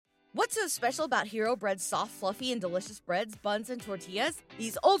What's so special about Hero Bread's soft, fluffy, and delicious breads, buns, and tortillas?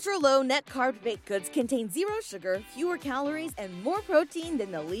 These ultra-low net-carb baked goods contain zero sugar, fewer calories, and more protein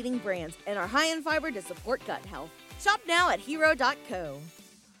than the leading brands, and are high in fiber to support gut health. Shop now at hero.co.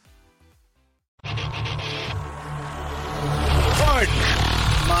 Pardon.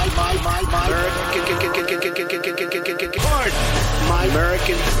 My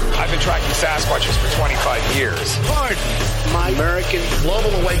American. I've been tracking Sasquatches for 25 years. Pardon. My American. Global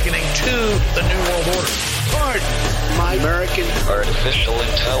awakening to the New World Order. Pardon. My American. Artificial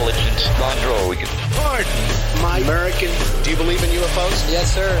intelligence android. Pardon. My American. Do you believe in UFOs?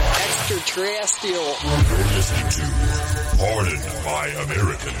 Yes, sir. Extraterrestrial. You're listening to Pardon My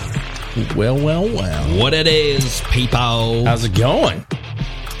American. Well. What it is, people. How's it going?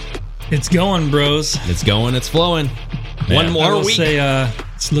 It's going, bros. It's going, it's flowing. Yeah. One more I will week. say,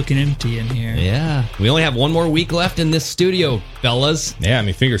 it's looking empty in here. Yeah. We only have one more week left in this studio, fellas. Yeah, I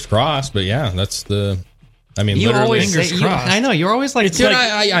mean, fingers crossed, but yeah, that's the... I mean, You literally... always fingers say, crossed. I know, you're always like... It's Dude, like-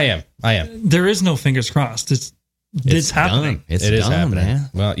 I am. There is no fingers crossed. It's happening. done. It's It is done, happening. man.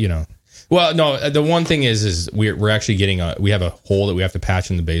 Well, you know. Well, no, the one thing is we're actually getting we have a hole that we have to patch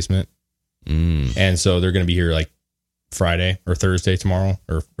in the basement. And so they're going to be here like Friday or Thursday tomorrow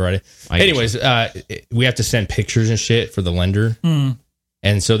or Friday. Anyways, we have to send pictures and shit for the lender.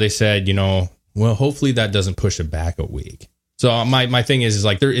 And so they said, well, hopefully that doesn't push it back a week. So my thing is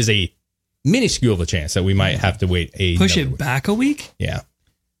like there is a minuscule of a chance that we might have to wait Push another it week. back a week? Yeah.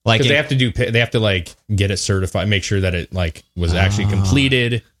 Like Because they have to like get it certified, make sure that it like was actually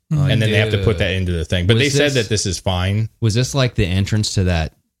completed. And then they have to put that into the thing. But Was they said this- that this is fine. Was this like the entrance to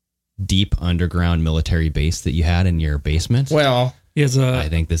that deep underground military base that you had in your basement? Well, He has I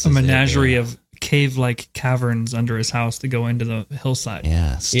think this a is it, menagerie yeah. of cave-like caverns under his house to go into the hillside.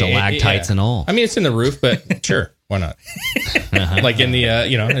 Yeah, stalactites and all. I mean, it's in the roof, but sure, why not? Like in the,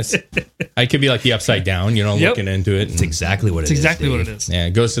 it could be like the upside down, Yep. looking into it. It's exactly what it It's is. exactly what it Dave. is. Yeah,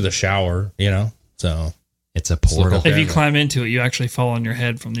 it goes to the shower, so. It's a portal. look up If you there. climb into it, you actually fall on your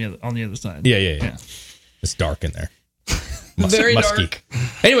head from on the other side. Yeah. It's dark in there. Very musky. dark.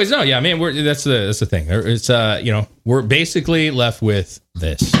 Anyways, no, yeah, man, that's the thing. It's we're basically left with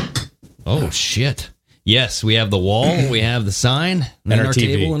this. Oh, shit. Yes, we have the wall, we have the sign, and our our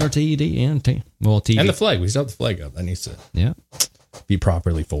TV. table, and our TD, and TV. And the flag. We still have the flag up. That needs to Yeah. be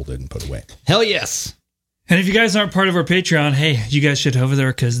properly folded and put away. Hell yes. And if you guys aren't part of our Patreon, hey, you guys should head over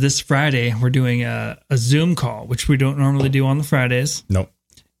there because this Friday we're doing a Zoom call, which we don't normally do on the Fridays. Nope.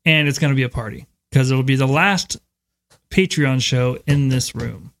 And it's going to be a party because it'll be the last Patreon show in this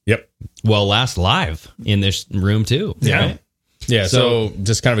room. Yep. Well, last live in this room, too. Yeah. Right? Yeah, so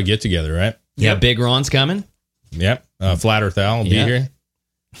just kind of a get together, right? Yeah, Big Ron's coming. Yep. Flat Earth Al will be Yeah. here.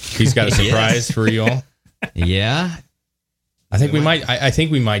 He's got a surprise for you all. Yeah. I think we might. I think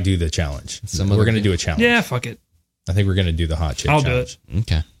we might do the challenge. We're going to do a challenge. Yeah, fuck it. I think we're going to do the hot chip. I'll challenge. do it.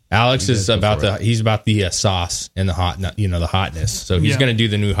 Okay. Alex is about for it. he's about the sauce and the hot, the hotness. So he's Yeah. going to do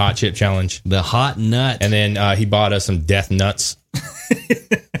the new hot chip challenge. The hot nut. And then he bought us some death nuts.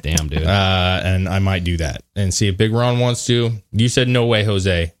 Damn, dude. And I might do that and see if Big Ron wants to. You said no way,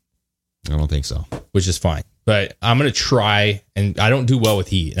 Jose, I don't think so. which is fine. But I'm going to try, and I don't do well with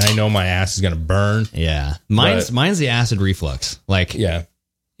heat. And I know my ass is going to burn. Yeah. Mine's the acid reflux. Like, Yeah.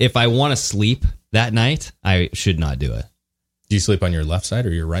 if I want to sleep that night, I should not do it. Do you sleep on your left side or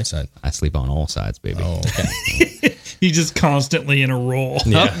your right side? I sleep on all sides, baby. Oh, okay. He's just constantly in a roll.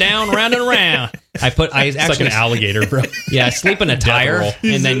 Up, down, round and round. I It's like an alligator, bro. Yeah, I sleep in a tire, roll.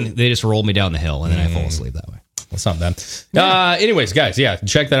 and then they just roll me down the hill, and then I fall asleep that way. That's not bad. Anyways, guys, yeah,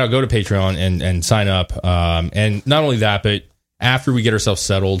 check that out. Go to Patreon and sign up. And not only that, but after we get ourselves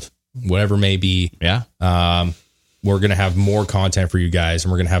settled, whatever may be, Yeah. we're going to have more content for you guys.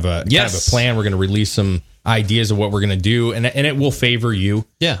 And we're going to have kind of Yes. a plan. We're going to release some ideas of what we're going to do. And it will favor you.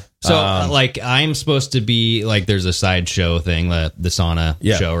 Yeah. So, I'm supposed to be, there's a sideshow thing, the sauna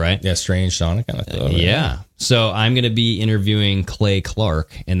show, right? Yeah, Strange Sonic kind of thing. Yeah. So I'm going to be interviewing Clay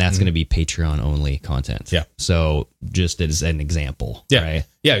Clark, and that's going to be Patreon only content. Yeah. So just as an example. Yeah. Right?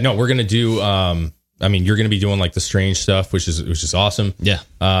 Yeah. No, we're going to do, you're going to be doing the Strange stuff, which is awesome. Yeah.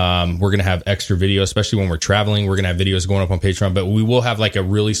 We're going to have extra video, especially when we're traveling. We're going to have videos going up on Patreon, but we will have a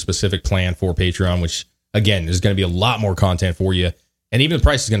really specific plan for Patreon, which again, there's going to be a lot more content for you. And even the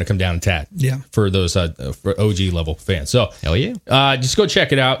price is going to come down a tad for those for OG level fans. So hell yeah, just go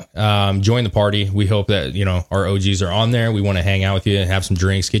check it out. Join the party. We hope that our OGs are on there. We want to hang out with you and have some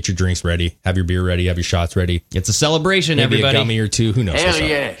drinks. Get your drinks ready. Have your beer ready. Have your shots ready. It's a celebration, Maybe everybody. a gummy or two. Who knows? Hell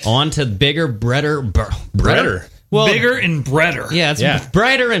yeah. On to bigger, breader. Breader. Well, Bigger and breader. yeah, it's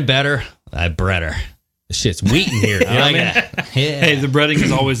brighter and better. Breader. shit's wheat in here. You know what I mean? Yeah. Hey, the breading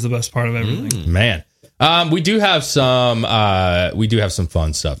is always the best part of everything. Man. We do have some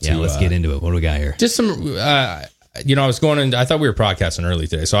fun stuff too. Yeah, let's get into it. What do we got here? Just some, I was going in, I thought we were broadcasting early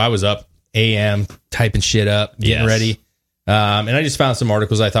today. So I was up AM typing shit up, getting ready. And I just found some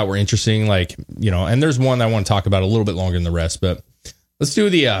articles I thought were interesting. Like, and there's one I want to talk about a little bit longer than the rest, but let's do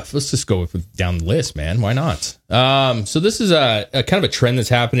let's just go down the list, man. Why not? So this is a kind of a trend that's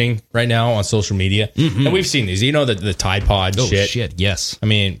happening right now on social media. Mm-hmm. And we've seen these, the Tide Pod shit. Yes. I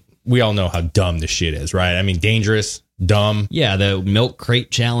mean, we all know how dumb this shit is, right? I mean, dangerous, dumb. Yeah, the milk crate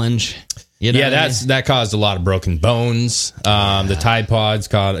challenge. That caused a lot of broken bones. The Tide Pods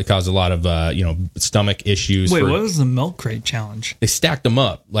caused a lot of stomach issues. Wait, what was the milk crate challenge? They stacked them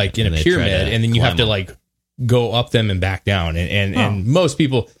up like in a pyramid, and then you have to like go up them and back down. And most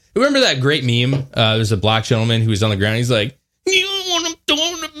people remember that great meme. There's a black gentleman who was on the ground. He's like, "You want to throw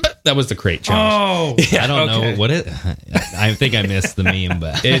the That was the crate challenge. Oh, yeah, I don't know what it. I think I missed the meme,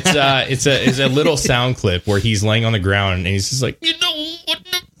 but it's a little sound clip where he's laying on the ground and he's just like, what?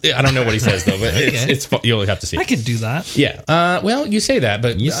 I don't know what he says though, but it's you'll have to see. I could do that. Yeah. Well, you say that,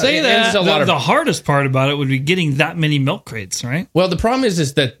 but the hardest part about it would be getting that many milk crates, right? Well, the problem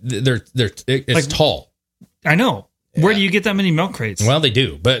is that it's tall. I know. Yeah. Where do you get that many milk crates? Well, they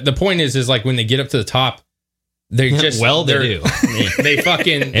do, but the point is like when they get up to the top, they just they do. They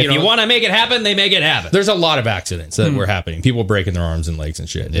fucking. If you want to make it happen, they make it happen. There's a lot of accidents that were happening. People breaking their arms and legs and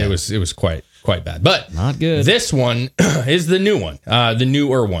shit. Yeah. It was quite bad, but not good. This one is the new one, the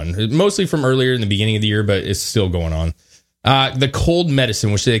newer one, mostly from earlier in the beginning of the year, but it's still going on. The cold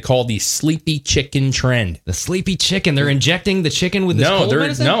medicine, which they call the sleepy chicken trend. The sleepy chicken. They're injecting the chicken with this cold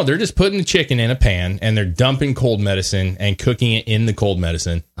medicine? No, they're just putting the chicken in a pan and they're dumping cold medicine and cooking it in the cold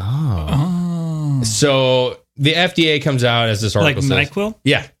medicine. Oh. So the FDA comes out as this article like says. NyQuil?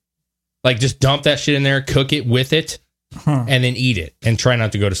 Yeah. Like just dump that shit in there, cook it with it, and then eat it and try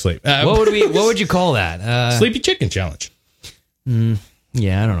not to go to sleep. What would you call that? Sleepy chicken challenge.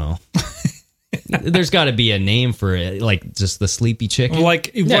 Yeah, I don't know. There's got to be a name for it, like just the sleepy chicken.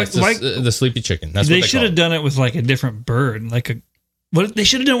 The sleepy chicken. That's they what they should have done it with like a different bird, they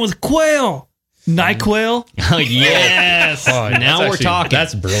should have done it with quail. NyQuil. Oh yes. Now we're talking.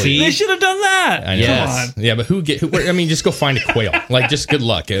 That's brilliant. See? They should have done that. I know. Yes. Yeah, but just go find a quail. Like, just good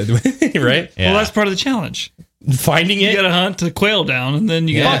luck, right? Yeah. Well, that's part of the challenge. Finding it. You got to hunt the quail down, and then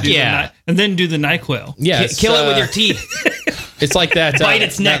you got to do the NyQuil. Yeah, kill it with your teeth. It's like that. Bite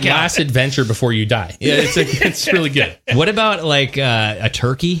its neck out. Last adventure before you die. Yeah, it's really good. What about like a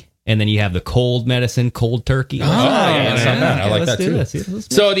turkey? And then you have the cold medicine, cold turkey. Oh, yeah, that's not bad. I like that too.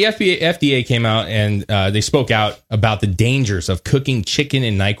 So the FDA came out and they spoke out about the dangers of cooking chicken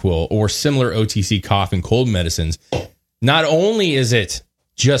in NyQuil or similar OTC cough and cold medicines. Not only is it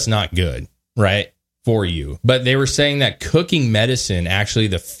just not good, right, for you, but they were saying that cooking medicine, actually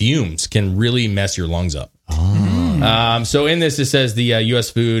the fumes can really mess your lungs up. So in this, it says the U.S.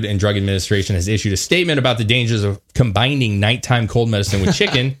 Food and Drug Administration has issued a statement about the dangers of combining nighttime cold medicine with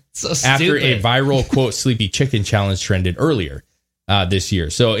chicken after a viral, quote, sleepy chicken challenge trended earlier this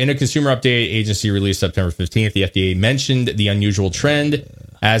year. So in a consumer update agency released September 15th, the FDA mentioned the unusual trend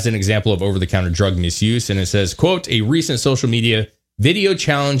as an example of over-the-counter drug misuse. And it says, quote, a recent social media video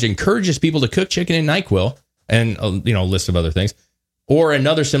challenge encourages people to cook chicken in NyQuil and, a list of other things. Or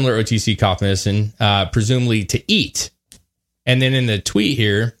another similar OTC cough medicine, presumably to eat. And then in the tweet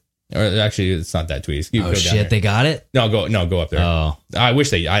here, or actually, it's not that tweet. Oh shit, they got it. No, go up there. Oh, I wish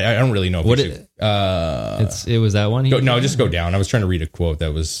they. I don't really know. If it was that one. Just go down. I was trying to read a quote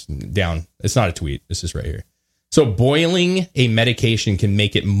that was down. It's not a tweet. This is right here. So boiling a medication can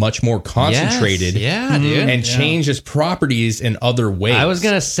make it much more concentrated, dude, and change its properties in other ways. I was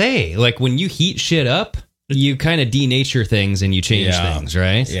gonna say, like when you heat shit up, you kind of denature things and you change things,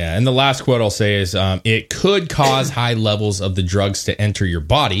 right? Yeah. And the last quote I'll say is, it could cause high levels of the drugs to enter your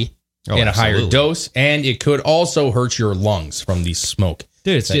body in a higher dose, and it could also hurt your lungs from the smoke.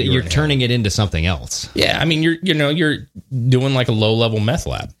 Dude, you're turning it into something else. Yeah, I mean, you're doing like a low level meth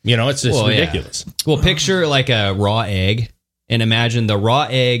lab. It's just ridiculous. Yeah. Well, picture like a raw egg, and imagine the raw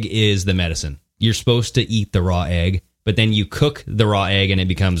egg is the medicine. You're supposed to eat the raw egg. But then you cook the raw egg and it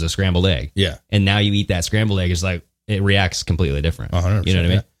becomes a scrambled egg. Yeah. And now you eat that scrambled egg. It's like, it reacts completely different. 100%. You know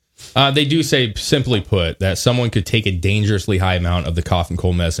what I mean? They do say, simply put, that someone could take a dangerously high amount of the cough and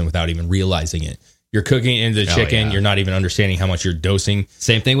cold medicine without even realizing it. You're cooking it into the chicken. Yeah. You're not even understanding how much you're dosing.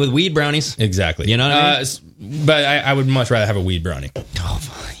 Same thing with weed brownies. Exactly. You know what I mean? But I would much rather have a weed brownie.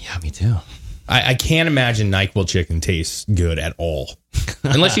 Oh, yeah, me too. I can't imagine NyQuil chicken tastes good at all.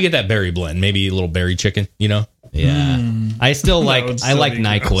 Unless you get that berry blend. Maybe a little berry chicken, Yeah. I still like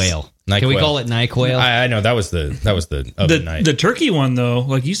NyQuil. Can we call it NyQuil? I know that was the oven night. The turkey one though,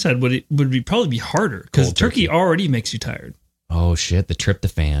 like you said, would probably be harder because turkey already makes you tired. Oh shit, the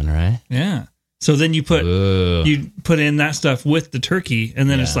tryptophan, right? Yeah. So then you put in that stuff with the turkey, and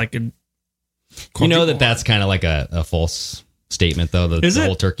then it's like a. You know that's kind of like a false statement though. The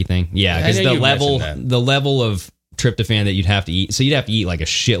whole turkey thing, yeah, because the level of tryptophan that you'd have to eat, so you'd have to eat like a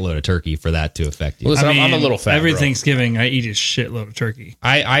shitload of turkey for that to affect you. Listen, I'm a little fat. Every bro. Thanksgiving, I eat a shitload of turkey.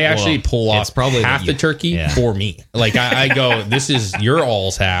 I actually pull off probably half the turkey for me. Like I go, this is your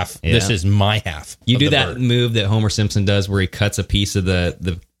all's half. Yeah. This is my half. You do that move that Homer Simpson does, where he cuts a piece of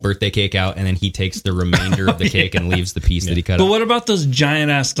the birthday cake out, and then he takes the remainder of the cake and leaves the piece that he cut. But what about those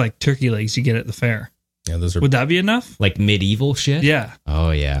giant ass like turkey legs you get at the fair? Yeah, those are. Would that be enough? Like medieval shit? Yeah. Oh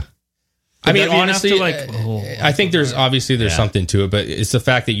yeah. I mean, honestly, I think there's something to it, but it's the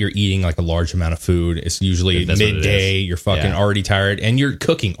fact that you're eating like a large amount of food. It's usually midday. You're fucking already tired, and you're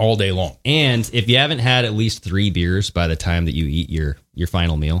cooking all day long. And if you haven't had at least 3 beers by the time that you eat your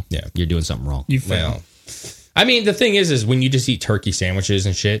final meal, you're doing something wrong. You fail. Well, I mean, the thing is when you just eat turkey sandwiches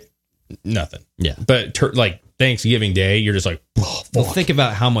and shit, nothing. Yeah. But like Thanksgiving Day, you're just like, oh, well, think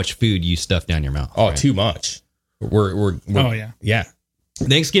about how much food you stuff down your mouth. Oh, right? Too much. We're yeah.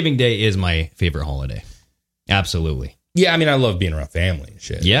 Thanksgiving Day is my favorite holiday. Absolutely. Yeah, I mean, I love being around family and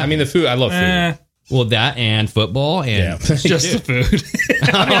shit. Yeah. I mean, the food, I love food. Well, that and football and just the food. Chris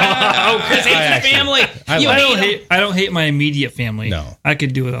hates the family. I don't hate my immediate family. No. I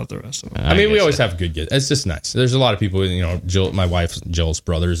could do without the rest of them. I mean, we always have good gifts. It's just nice. There's a lot of people, you know, Jill, my wife, Jill's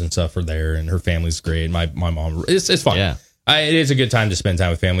brothers and stuff are there, and her family's great. My mom, it's fun. Yeah. It is a good time to spend time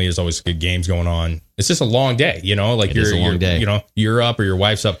with family. There's always good games going on. It's just a long day, you know, like you're up or your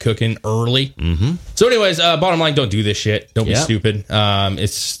wife's up cooking early. Mm-hmm. So anyways, bottom line, don't do this shit. Don't be stupid.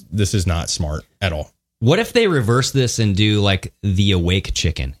 This is not smart at all. What if they reverse this and do like the awake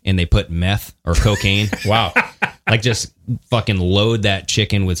chicken and they put meth or cocaine? Wow. Like just fucking load that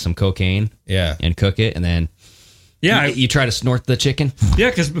chicken with some cocaine. Yeah. And cook it. And then you try to snort the chicken.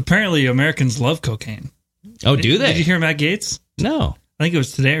 Yeah. Because apparently Americans love cocaine. Oh, do they? Did you hear Matt Gaetz? No. I think it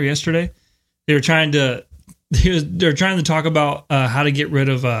was today or yesterday. They were trying to talk about how to get rid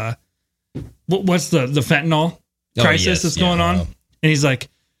of what's the fentanyl crisis that's going on. And he's like,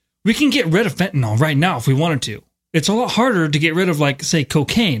 we can get rid of fentanyl right now if we wanted to. It's a lot harder to get rid of, like, say,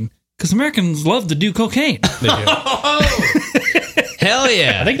 cocaine, because Americans love to do cocaine. They do. Hell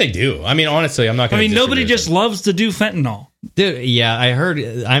yeah. I think they do. I mean, honestly, I'm not going to. I mean, nobody just loves to do fentanyl. Dude, yeah, I heard.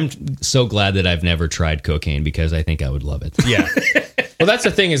 I'm so glad that I've never tried cocaine because I think I would love it. Yeah. Well, that's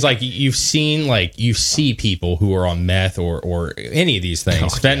the thing is, like, you see people who are on meth or any of these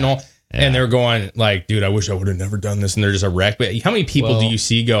things, fentanyl, and they're going like, dude, I wish I would have never done this, and they're just a wreck. But how many people do you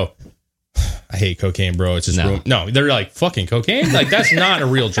see go, I hate cocaine, bro. It's just no, they're like, fucking cocaine? Like, that's not a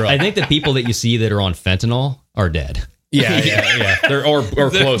real drug. I think the people that you see that are on fentanyl are dead. Yeah. They're or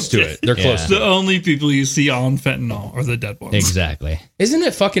close to it. They're close to it. The only people you see on fentanyl are the dead ones. Exactly. Isn't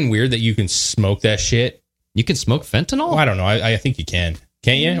it fucking weird that you can smoke that shit? You can smoke fentanyl? Well, I don't know. I think you can.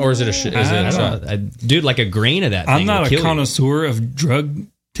 Can't you? Or is it a shit? Dude, like a grain of that thing. I'm not a connoisseur of drug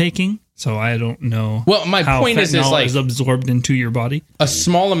taking, so I don't know. Well, my point is like is absorbed into your body. A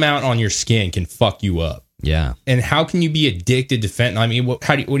small amount on your skin can fuck you up. Yeah. And how can you be addicted to fentanyl? I mean, what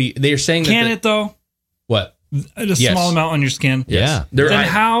do you? They're saying that. Can it though? What? A small amount on your skin. Yeah. Then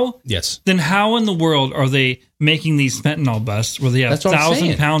how? Yes. Then how in the world are they making these fentanyl busts where they have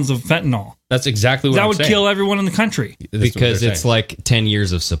 1,000 pounds of fentanyl? That's exactly what that would kill everyone in the country. Because it's like 10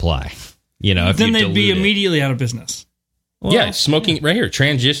 years of supply. You know, if then they'd be immediately out of business. Well, yeah, smoking right here.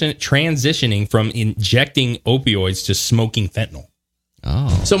 Transitioning from injecting opioids to smoking fentanyl. Oh.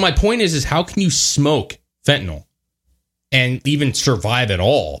 So my point is how can you smoke fentanyl and even survive at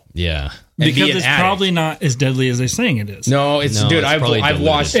all? Yeah. Because it's probably not as deadly as they're saying it is. No, dude, I've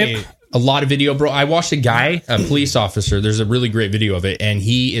watched a lot of video, bro. I watched a guy, a police officer. There's a really great video of it, and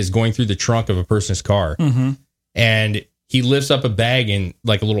he is going through the trunk of a person's car, and he lifts up a bag, and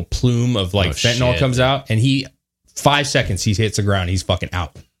like a little plume of like fentanyl comes out, and 5 seconds he hits the ground, he's fucking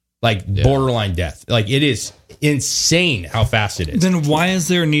out, like borderline death. Like it is insane how fast it is. Then why is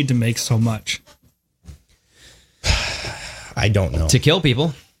there a need to make so much? I don't know. To kill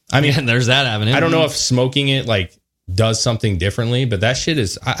people. I mean, there's that avenue. I don't know if smoking it like does something differently, but that shit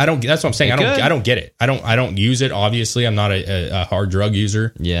is. I don't. That's what I'm saying. I don't get it. I don't use it. Obviously, I'm not a hard drug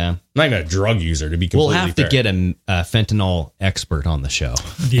user. Yeah, I'm not even a drug user to be completely fair. We'll have to get a fentanyl expert on the show.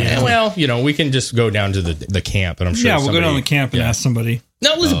 Yeah. Well, you know, we can just go down to the camp, and I'm sure. Yeah, we'll go down to the camp and ask somebody.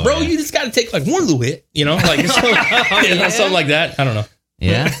 No, listen, bro. You just got to take like one little hit. You know, like something like that. I don't know.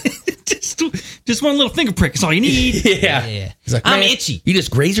 Yeah. just Just one little finger prick is all you need. Yeah. He's like, I'm itchy. You just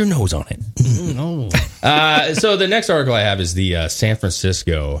graze your nose on it. No. So the next article I have is the San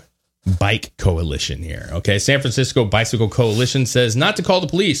Francisco Bike Coalition here. Okay, San Francisco Bicycle Coalition says not to call the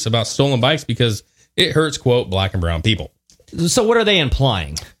police about stolen bikes because it hurts, quote, black and brown people. So what are they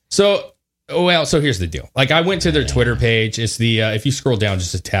implying? So here's the deal. Like, I went to their Twitter page. It's the, if you scroll down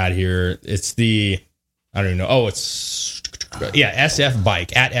just a tad here, it's the, I don't even know. Oh, it's, SF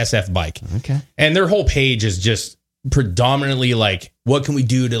Bike, at SF Bike. Okay. And their whole page is just predominantly like, what can we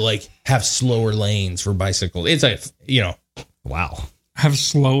do to like have slower lanes for bicycles? It's like, wow. Have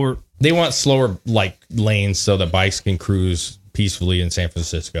slower. They want slower like lanes so that bikes can cruise peacefully in San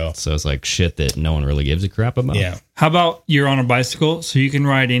Francisco. So it's like shit that no one really gives a crap about. Yeah. How about you're on a bicycle so you can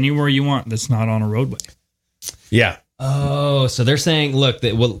ride anywhere you want that's not on a roadway? Yeah. Oh, so they're saying, look,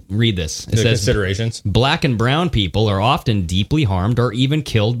 we'll read this. It says considerations. Black and brown people are often deeply harmed or even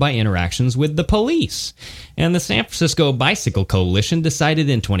killed by interactions with the police. And the San Francisco Bicycle Coalition decided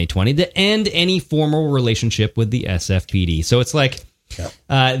in 2020 to end any formal relationship with the SFPD. So it's like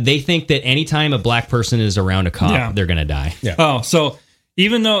they think that anytime a black person is around a cop, they're going to die. Yeah. Oh, so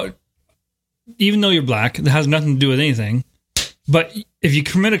even though you're black, that has nothing to do with anything. But if you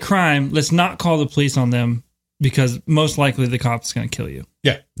commit a crime, let's not call the police on them, because most likely the cop's going to kill you.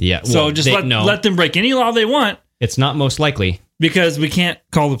 Yeah. Yeah. So just let them break any law they want. It's not most likely. Because we can't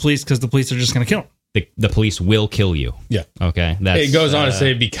call the police because the police are just going to kill them. The police will kill you. Yeah. Okay. It goes on to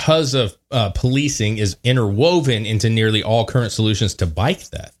say because of policing is interwoven into nearly all current solutions to bike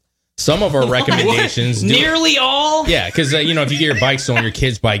theft. Some of our recommendations... Nearly all? Yeah, because, if you get your bike stolen, your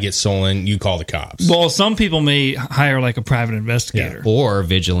kid's bike gets stolen, you call the cops. Well, some people may hire like a private investigator. Yeah. Or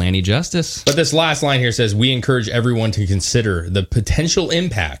vigilante justice. But this last line here says, we encourage everyone to consider the potential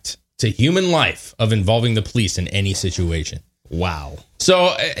impact to human life of involving the police in any situation. Wow.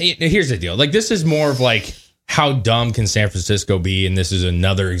 So here's the deal. Like, this is more of like, how dumb can San Francisco be? And this is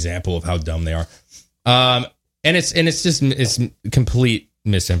another example of how dumb they are. And it's complete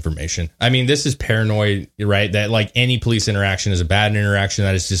misinformation. I mean, this is paranoid, right? That like any police interaction is a bad interaction.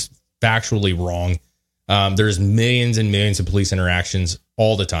 That is just factually wrong. There's millions and millions of police interactions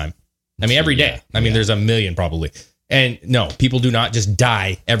all the time. I mean, every day. I mean, there's a million probably. And no, people do not just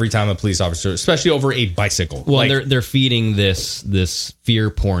die every time a police officer, especially over a bicycle. Well, they're feeding this fear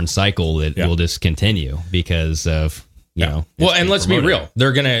porn cycle that will just continue because of well, and let's be real,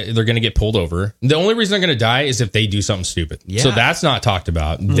 they're gonna get pulled over. The only reason they're gonna die is if they do something stupid. Yeah. So that's not talked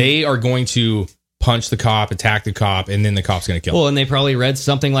about. They are going to punch the cop, attack the cop, and then the cop's gonna kill him. Well, and they probably read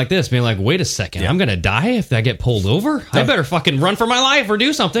something like this, being like, "Wait a second, I'm gonna die if I get pulled over. I better fucking run for my life or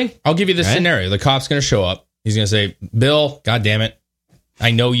do something." I'll give you this scenario: the cop's gonna show up. He's gonna say, "Bill, God damn it,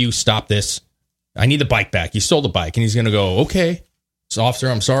 I know you. Stop this. I need the bike back. You stole the bike." And he's gonna go, "Okay, so officer,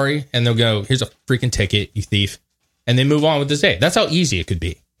 I'm sorry." And they'll go, "Here's a freaking ticket, you thief." And they move on with this day. That's how easy it could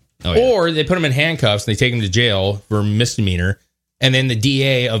be. Oh, yeah. Or they put him in handcuffs and they take him to jail for misdemeanor. And then the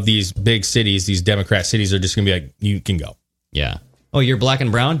DA of these big cities, these Democrat cities, are just going to be like, you can go. Yeah. Oh, you're black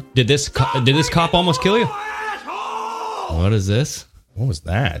and brown? Did this cop almost kill you? What is this? What was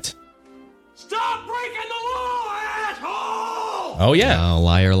that? Stop breaking the law, asshole! Oh, yeah. Oh,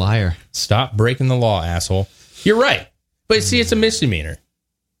 liar, liar. Stop breaking the law, asshole. You're right. But see, it's a misdemeanor,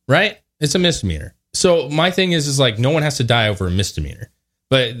 right? It's a misdemeanor. So my thing is like, no one has to die over a misdemeanor.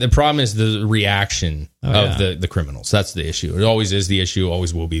 But the problem is the reaction of the criminals. That's the issue. It always is the issue,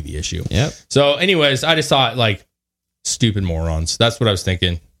 always will be the issue. Yep. So anyways, I just thought like, stupid morons. That's what I was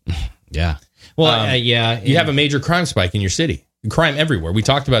thinking. Yeah. Well, you have a major crime spike in your city. Crime everywhere. We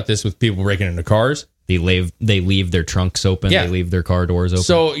talked about this with people breaking into cars. They leave their trunks open. Yeah. They leave their car doors open.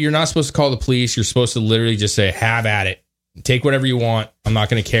 So you're not supposed to call the police. You're supposed to literally just say, have at it. Take whatever you want. I'm not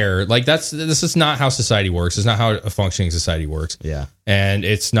going to care. Like this is not how society works. It's not how a functioning society works. Yeah. And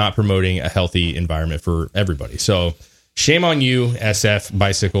it's not promoting a healthy environment for everybody. So shame on you, SF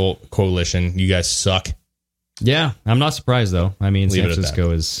Bicycle Coalition. You guys suck. Yeah. I'm not surprised though. I mean, San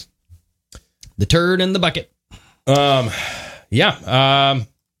Francisco is the turd in the bucket. Yeah. Yeah.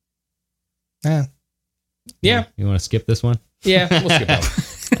 You want to skip this one? Yeah, we'll skip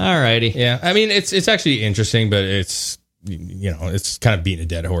that one. All righty. Yeah. I mean, it's actually interesting, but it's, it's kind of beating a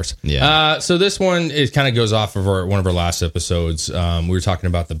dead horse. Yeah. So this one, it kind of goes off of one of our last episodes. We were talking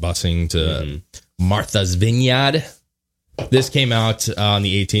about the busing to Martha's Vineyard. This came out on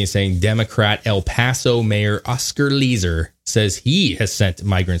the 18th saying Democrat El Paso Mayor Oscar Leeser says he has sent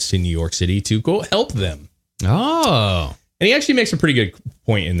migrants to New York City to go help them. Oh. And he actually makes a pretty good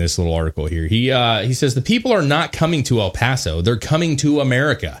point in this little article here. He says the people are not coming to El Paso. They're coming to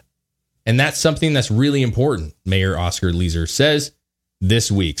America. And that's something that's really important, Mayor Oscar Leeser says.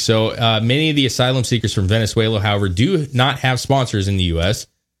 this week. So many of the asylum seekers from Venezuela, however, do not have sponsors in the U.S.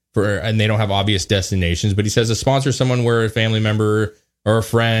 and they don't have obvious destinations. But he says a sponsor is someone where a family member or a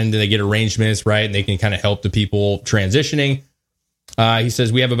friend, and they get arrangements, right? And they can kind of help the people transitioning. He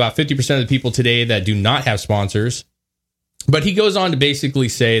says we have about 50% of the people today that do not have sponsors. But he goes on to basically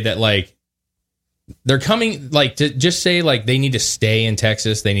say that, like, they're coming, like, to just say, like, they need to stay in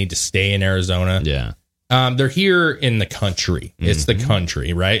Texas. They need to stay in Arizona. Yeah. They're here in the country. It's the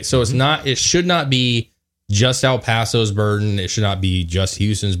country, right? So it should not be just El Paso's burden. It should not be just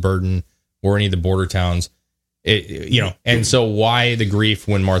Houston's burden or any of the border towns. And so why the grief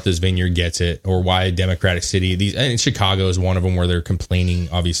when Martha's Vineyard gets it, or why Democratic City? And Chicago is one of them where they're complaining,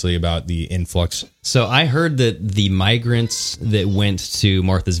 obviously, about the influx. So I heard that the migrants that went to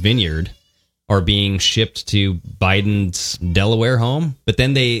Martha's Vineyard are being shipped to Biden's Delaware home, but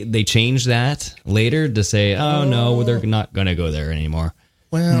then they changed that later to say, oh no, they're not going to go there anymore.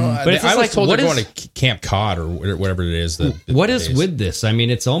 Well, but I was told they're going to Camp Cod or whatever it is. What is with this? I mean,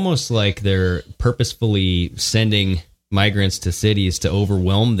 it's almost like they're purposefully sending migrants to cities to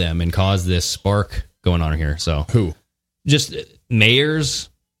overwhelm them and cause this spark going on here. So who? Just mayors,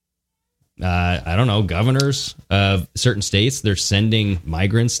 I don't know, governors of certain states. They're sending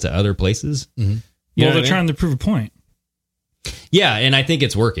migrants to other places. Mm-hmm. Well, they're trying to prove a point. Yeah, and I think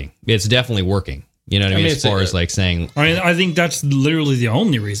it's working. It's definitely working. You know what I mean? As far as like saying, I mean, I think that's literally the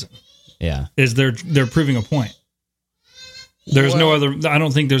only reason. Yeah, is they're proving a point. There's no other. I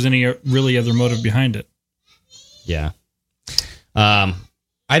don't think there's any really other motive behind it. Yeah, I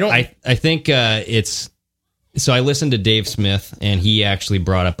don't. I think it's. So I listened to Dave Smith, and he actually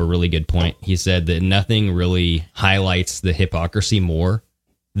brought up a really good point. He said that nothing really highlights the hypocrisy more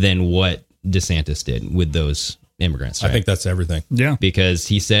than what DeSantis did with those immigrants. Right? I think that's everything. Yeah, because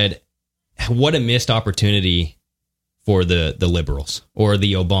he said, what a missed opportunity for the liberals or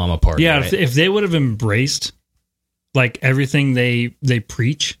the Obama party. Yeah, right? if they would have embraced like everything they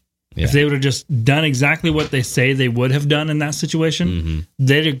preach, if they would have just done exactly what they say they would have done in that situation,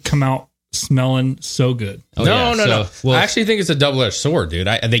 they'd have come out smelling so good. Oh, no. Well, I actually think it's a double-edged sword, dude.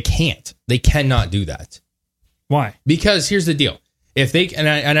 They cannot do that. Why? Because here's the deal. If they and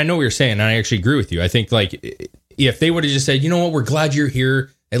I know what you're saying, and I actually agree with you. I think like if they would have just said, you know what, we're glad you're here.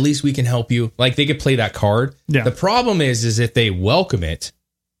 At least we can help you. Like they could play that card. Yeah. The problem is if they welcome it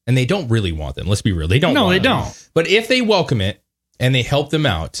and they don't really want them. Let's be real. They don't. No, want they them. don't. But if they welcome it and they help them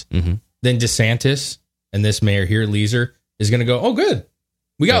out, then DeSantis and this mayor here, Leeser, is going to go, oh, good.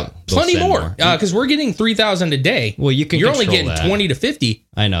 We got plenty more because we're getting 3,000 a day. Well, you're only getting 20 to 50.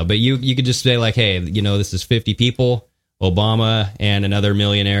 I know, but you could just say like, hey, you know, this is 50 people, Obama and another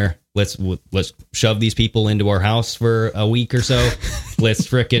millionaire. Let's shove these people into our house for a week or so. Let's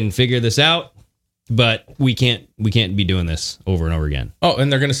frickin' figure this out. But we can't be doing this over and over again. Oh,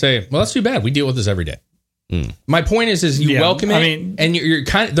 and they're going to say, well, that's too bad. We deal with this every day. My point is you welcome it, and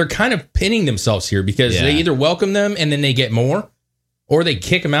they're kind of pinning themselves here because they either welcome them and then they get more, or they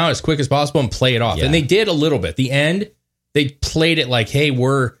kick them out as quick as possible and play it off. Yeah. And they did a little bit. The end, they played it like, hey,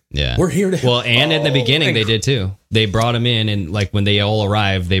 we're here to help. Well, and in the beginning they did too. They brought them in, and like when they all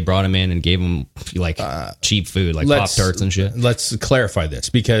arrived, they brought them in and gave them like cheap food, like Pop-Tarts and shit. Let's clarify this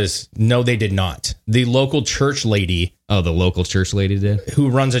because no, they did not. The local church lady. Oh, the local church lady did? Who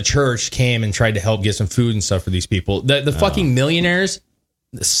runs a church came and tried to help get some food and stuff for these people. The fucking millionaires.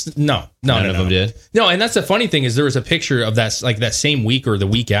 None of them did. No, and that's the funny thing is there was a picture of that like that same week or the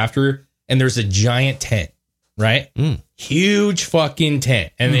week after, and there's a giant tent, right? Huge fucking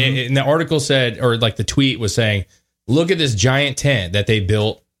tent, and and the article said, or like the tweet was saying, look at this giant tent that they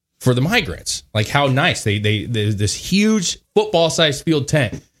built for the migrants. Like how nice they this huge football sized field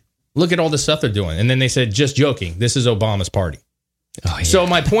tent. Look at all the stuff they're doing, and then they said, just joking, this is Obama's party. Oh, yeah. So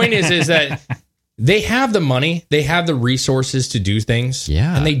my point is that they have the money, they have the resources to do things,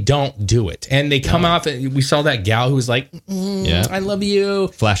 and they don't do it. And they come off, and we saw that gal who was like, I love you.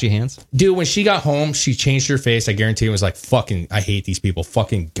 Flashy hands. Dude, when she got home, she changed her face. I guarantee it was like, fucking, I hate these people.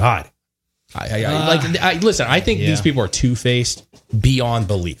 Fucking God. Listen, I think these people are two-faced beyond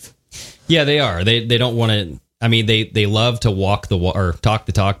belief. Yeah, they are. They don't want to, I mean, they love to walk the walk or talk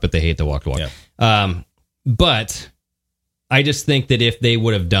the talk, but they hate to walk the walk. Yeah. But I just think that if they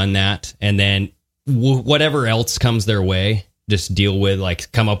would have done that and then whatever else comes their way, just deal with,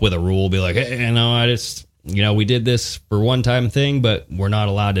 like, come up with a rule, be like, hey, we did this for one time thing, but we're not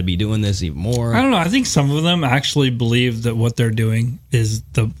allowed to be doing this even more. I don't know. I think some of them actually believe that what they're doing is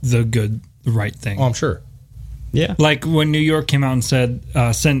the right thing. Oh, I'm sure. Yeah. Like when New York came out and said,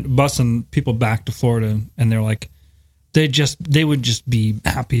 busing people back to Florida, and they're like, they would just be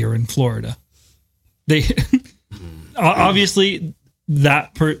happier in Florida. They obviously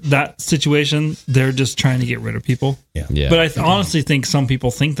that situation, they're just trying to get rid of people. Yeah. But I honestly think some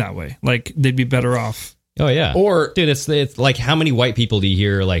people think that way. Like they'd be better off. Oh yeah. Or dude, it's like how many white people do you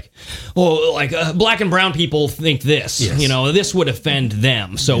hear like, oh, like black and brown people think this, you know, this would offend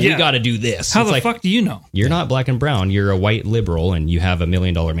them, so we got to do this. How the fuck do you know? You're not black and brown. You're a white liberal, and you have $1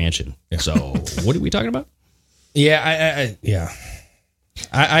 million mansion. So what are we talking about? Yeah,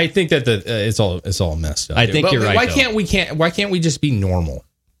 I think that it's all messed up. I think you're right. Why can't we just be normal?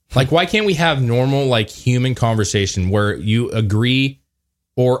 Like, why can't we have normal, like, human conversation where you agree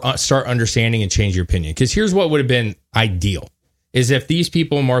or start understanding and change your opinion? Because here's what would have been ideal is if these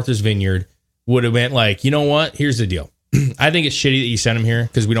people in Martha's Vineyard would have went like, you know what? Here's the deal. I think it's shitty that you sent them here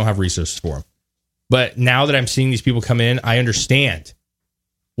because we don't have resources for them. But now that I'm seeing these people come in, I understand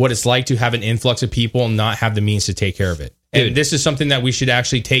what it's like to have an influx of people and not have the means to take care of it. And Dude. this is something that we should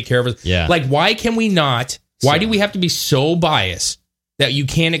actually take care of. Yeah. Like, why can we not? Why do we have to be so biased that you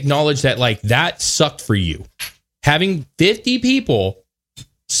can't acknowledge that, like, that sucked for you? Having 50 people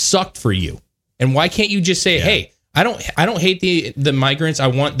sucked for you. And why can't you just say, hey, I don't hate the migrants. I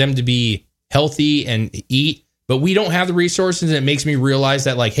want them to be healthy and eat, but we don't have the resources, and it makes me realize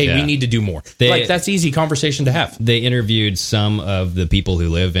that, like, hey, we need to do more. Like, that's easy conversation to have. They interviewed some of the people who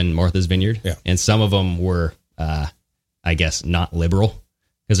live in Martha's Vineyard, and some of them were, I guess, not liberal,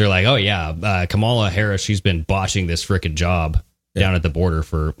 because they're like, oh, yeah, Kamala Harris, she's been botching this frickin' job down at the border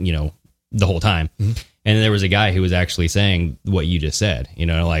for, you know, the whole time. Mm-hmm. And there was a guy who was actually saying what you just said, you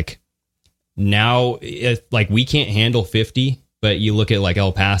know, like, now, like, we can't handle 50, but you look at, like,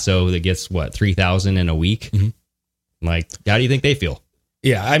 El Paso that gets, 3,000 in a week. Mm-hmm. Like, how do you think they feel?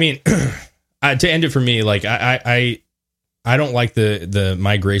 Yeah, I mean, to end it for me, like, I don't like the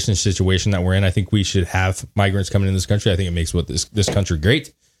migration situation that we're in. I think we should have migrants coming in this country. I think it makes this country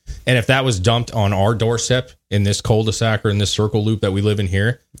great. And if that was dumped on our doorstep in this cul-de-sac or in this circle loop that we live in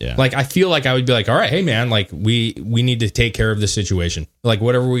here, like, I feel like I would be like, all right, hey man, like, we need to take care of this situation. Like,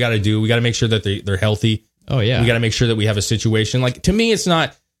 whatever we got to do, we got to make sure that they're healthy. Oh yeah. We got to make sure that we have a situation. Like, to me, it's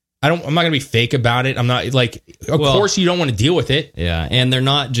not, I'm not going to be fake about it. I'm not like, of course you don't want to deal with it. Yeah. And they're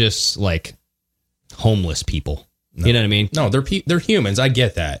not just like homeless people. No. You know what I mean? No, they're humans. I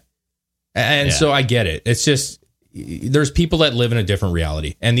get that. And so I get it. It's just, there's people that live in a different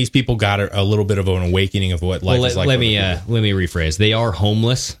reality, and these people got a little bit of an awakening of what life is like. Let me rephrase. They are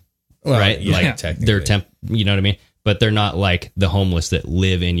homeless, right? Yeah, like they're you know what I mean? But they're not like the homeless that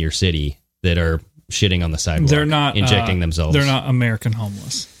live in your city that are shitting on the sidewalk. They're not injecting themselves. They're not American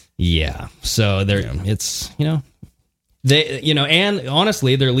homeless. Yeah. So it's, you know, they, you know, and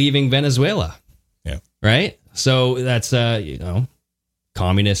honestly, they're leaving Venezuela. Yeah. Right. So that's you know,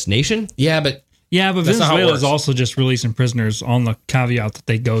 communist nation. Yeah, but Venezuela is also just releasing prisoners on the caveat that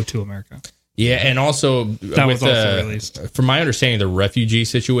they go to America. Yeah, and also that was also released. From my understanding, the refugee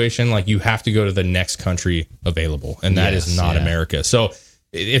situation, like, you have to go to the next country available, and that is not America. So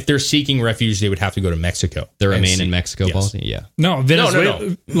if they're seeking refuge, they would have to go to Mexico. The remain in Mexico policy? Yeah. No, Venezuela,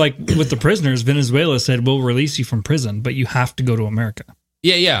 no. Like with the prisoners, Venezuela said, we'll release you from prison, but you have to go to America.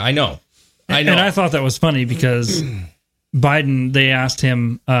 Yeah, I know. And I thought that was funny because Biden, they asked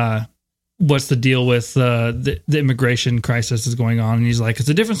him, what's the deal with the immigration crisis is going on? And he's like, it's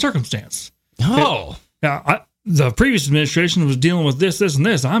a different circumstance. Oh. The previous administration was dealing with this, and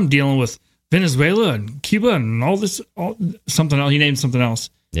this. I'm dealing with Venezuela and Cuba and all this, something else. He named something else.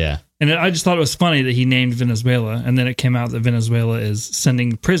 Yeah. And I just thought it was funny that he named Venezuela, and then it came out that Venezuela is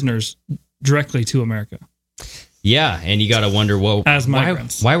sending prisoners directly to America. Yeah, and you got to wonder, well, as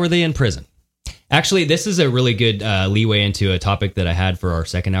migrants. Why were they in prison? Actually, this is a really good leeway into a topic that I had for our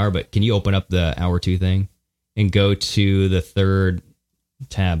second hour, but can you open up the hour 2 thing and go to the third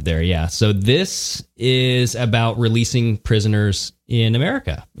tab there? Yeah. So this is about releasing prisoners in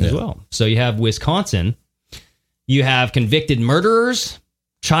America as well. So you have Wisconsin, you have convicted murderers,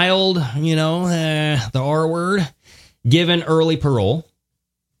 child, you know, the R word, given early parole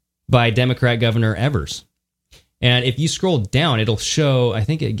by Democrat Governor Evers. And if you scroll down, it'll show, I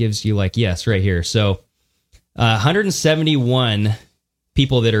think it gives you like, yes, right here. So 171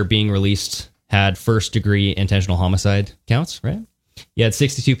 people that are being released had first degree intentional homicide counts, right? You had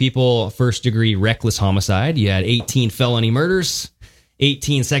 62 people first degree reckless homicide. You had 18 felony murders,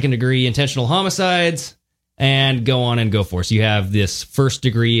 18 second degree intentional homicides, and go on and go forth. So you have this first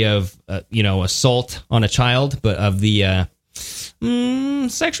degree of, assault on a child, but of the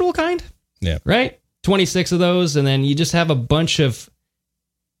sexual kind. Yeah. Right? 26 of those, and then you just have a bunch of,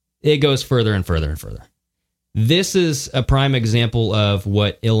 it goes further and further and further. This is a prime example of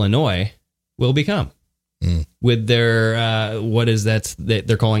what Illinois will become with their, what is that?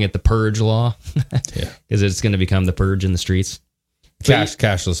 They're calling it the purge law, because it's going to become the purge in the streets.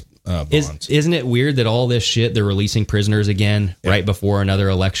 cashless bonds. Isn't it weird that all this shit they're releasing prisoners again right before another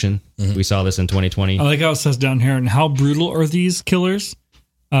election? Mm-hmm. We saw this in 2020. I like how it says down here, and how brutal are these killers?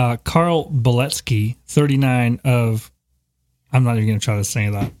 Carl Beletsky, 39 of, I'm not even going to try to say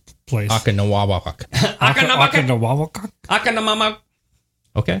that place. Akanawawak.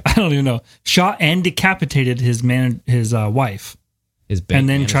 Okay. I don't even know. Shot and decapitated his wife. And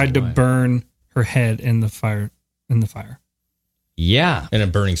then tried to burn her head in the fire. Yeah. In a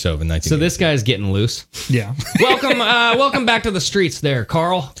burning stove in 1980. So this guy's getting loose. Yeah. Welcome back to the streets there,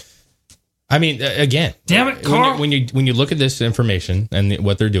 Carl. I mean, again, damn it, Carl. When you look at this information and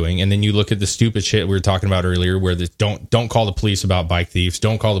what they're doing, and then you look at the stupid shit we were talking about earlier, where don't call the police about bike thieves,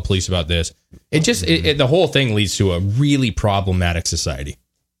 don't call the police about this. It just the whole thing leads to a really problematic society.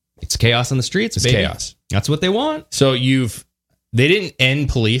 It's chaos in the streets. It's baby. chaos. That's what they want. So they didn't end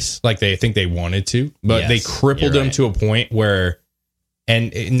police like they think they wanted to, but they crippled them to a point where,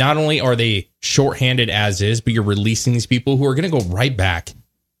 and not only are they shorthanded as is, but you're releasing these people who are going to go right back.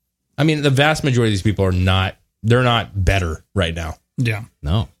 I mean, the vast majority of these people they're not better right now. Yeah.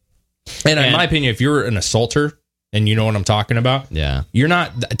 No. And in my opinion, if you're an assaulter and you know what I'm talking about, you're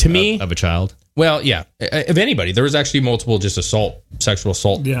not, to me, of a child. Well, yeah, of anybody. There was actually multiple just sexual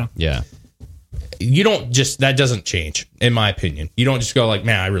assault. Yeah. Yeah. You don't that doesn't change, in my opinion. You don't just go like,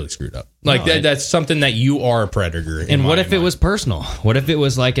 man, I really screwed up. Like that's something that you are a predator. And what if it was personal? What if it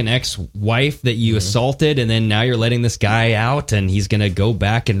was like an ex-wife that you assaulted, and then now you're letting this guy out, and he's going to go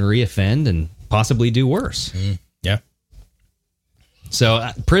back and reoffend and possibly do worse? Yeah. So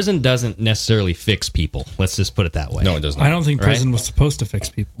prison doesn't necessarily fix people. Let's just put it that way. No, it does not. I don't think prison was supposed to fix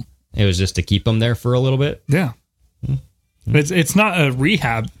people. It was just to keep them there for a little bit. Yeah. It's not a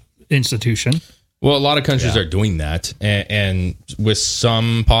rehab institution. Well, a lot of countries are doing that, and with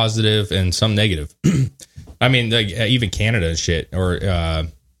some positive and some negative. I mean, like, even Canada and shit, or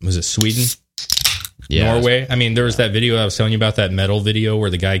was it Sweden? Yeah. Norway? I mean, there was that video I was telling you about, that metal video where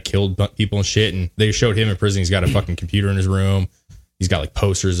the guy killed people and shit, and they showed him in prison. He's got a fucking computer in his room. He's got like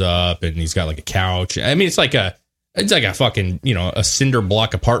posters up, and he's got like a couch. I mean, it's like a fucking, a cinder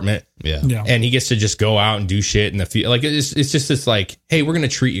block apartment. Yeah. And he gets to just go out and do shit in the field. Like, it's just this like, hey, we're going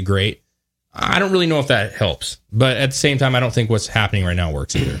to treat you great. I don't really know if that helps, but at the same time, I don't think what's happening right now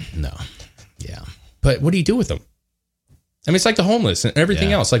works either. No. Yeah. But what do you do with them? I mean, it's like the homeless and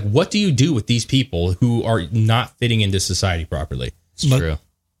everything else. Like, what do you do with these people who are not fitting into society properly? It's true.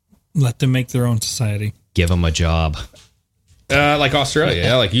 Let them make their own society. Give them a job. Like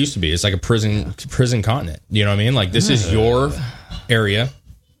Australia, like it used to be. It's like a prison continent. You know what I mean? Like, this is your area,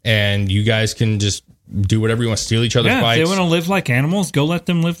 and you guys can just do whatever you want, steal each other's bikes. If they want to live like animals, go let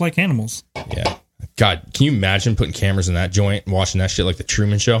them live like animals. Yeah. God, can you imagine putting cameras in that joint and watching that shit like the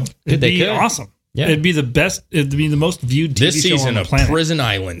Truman Show? It'd be awesome. Yeah. It'd be the best. It'd be the most viewed TV this show season on the planet. Prison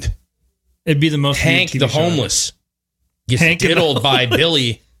Island. It'd be the most Hank viewed TV the homeless gets Hank diddled by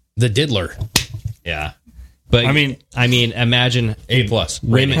Billy the diddler. Yeah. But I mean, imagine A+.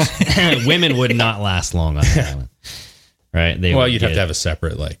 Women would not last long on the island. Right? You'd have to have a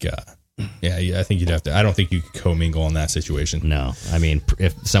separate I think you'd have to. I don't think you could commingle in that situation. No, I mean,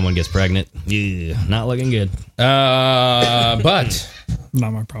 if someone gets pregnant, not looking good. But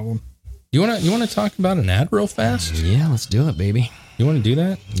not my problem. You want to talk about an ad real fast? Yeah, let's do it, baby. You want to do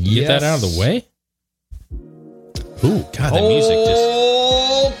that? Get that out of the way. Ooh, God, the music just.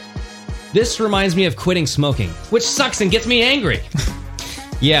 This reminds me of quitting smoking, which sucks and gets me angry.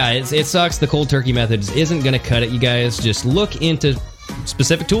 Yeah, it sucks. The cold turkey method isn't going to cut it, you guys. Just look into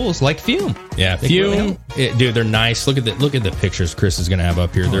specific tools like Fume. Yeah, Fume, dude, they're nice. Look at the pictures Chris is going to have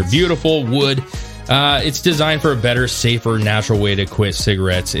up here. They're beautiful wood. It's designed for a better, safer, natural way to quit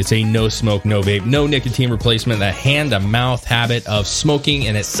cigarettes. It's a no smoke, no vape, no nicotine replacement. That hand-to-mouth habit of smoking,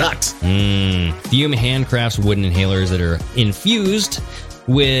 and it sucks. Fume handcrafts wooden inhalers that are infused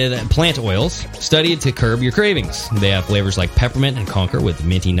with plant oils studied to curb your cravings. They have flavors like peppermint and conker with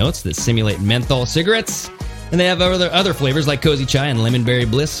minty notes that simulate menthol cigarettes. And they have other flavors like cozy chai and lemon berry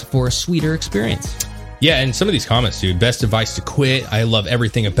bliss for a sweeter experience. Yeah, and some of these comments, dude. Best advice to quit. I love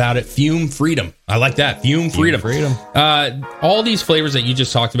everything about it. Fume freedom. I like that. Fume freedom. All these flavors that you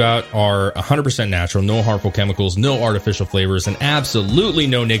just talked about are 100% natural. No harmful chemicals. No artificial flavors. And absolutely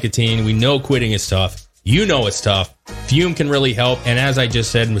no nicotine. We know quitting is tough. You know it's tough. Fume can really help. And as I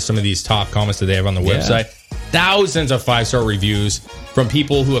just said with some of these top comments that they have on the website, thousands of 5-star reviews from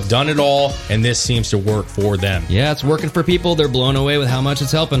people who have done it all, and this seems to work for them. Yeah, it's working for people. They're blown away with how much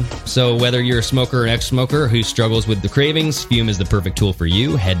it's helping. So whether you're a smoker or an ex-smoker who struggles with the cravings, Fume is the perfect tool for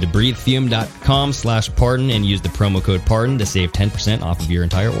you. Head to breathefume.com/pardon and use the promo code pardon to save 10% off of your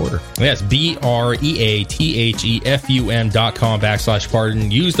entire order. Yes,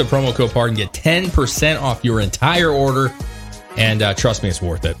 BREATHEFUM.com/pardon. Use the promo code pardon, get 10% off your entire order, and trust me, it's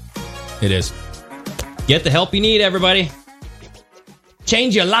worth it. It is. Get the help you need, everybody.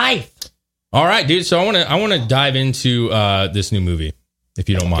 Change your life. All right, dude. So I want to dive into this new movie, if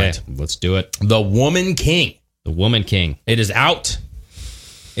you don't mind. Let's do it. The Woman King. The Woman King. It is out.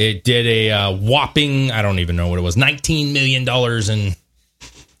 It did a whopping, I don't even know what it was, $19 million in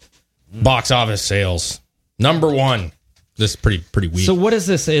box office sales. Number one. This is pretty weak. So what is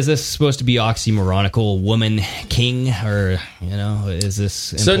this? Is this supposed to be oxymoronical woman king, or is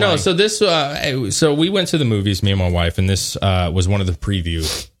this implying? So we went to the movies, me and my wife, and this was one of the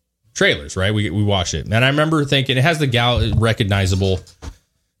preview trailers, right? We watched it, and I remember thinking it has the gal recognizable,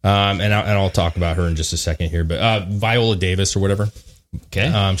 and I'll talk about her in just a second here, but Viola Davis or whatever.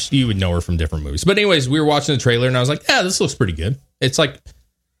 Okay, you would know her from different movies, but anyways, we were watching the trailer, and I was like, yeah, this looks pretty good. It's like.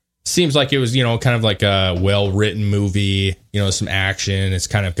 Seems like it was, kind of like a well-written movie, some action. It's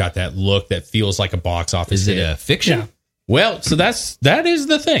kind of got that look that feels like a box office hit. Is it a fiction? Yeah. Well, so that is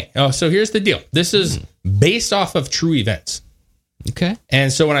the thing. Oh, so here's the deal. This is based off of true events. Okay.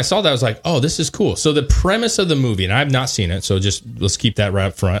 And so when I saw that, I was like, oh, this is cool. So the premise of the movie, and I have not seen it, so just let's keep that right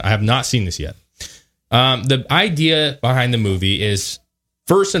up front. I have not seen this yet. The idea behind the movie is,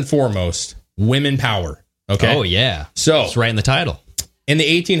 first and foremost, women power. Okay. Oh, yeah. So it's right in the title. In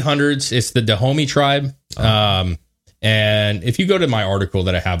the 1800s, it's the Dahomey tribe. And if you go to my article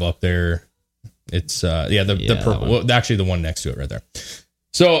that I have up there, it's the purple. Well, actually, the one next to it right there.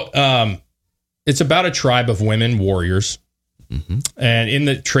 So it's about a tribe of women warriors. Mm-hmm. And in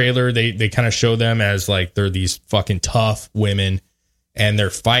the trailer, they kind of show them as like they're these fucking tough women, and they're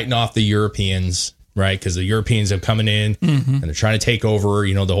fighting off the Europeans. Right, because the Europeans have coming in and they're trying to take over,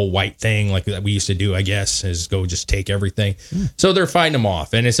 the whole white thing like that we used to do, I guess, is go just take everything. So they're fighting them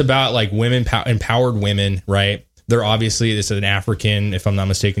off, and it's about like women, empowered women, right? They're obviously, this is an African, if I'm not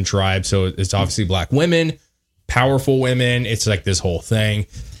mistaken, tribe, so it's obviously black women, powerful women. It's like this whole thing,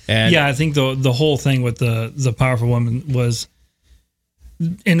 and yeah, I think the whole thing with the powerful women was,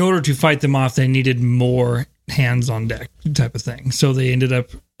 in order to fight them off, they needed more hands on deck type of thing. So they ended up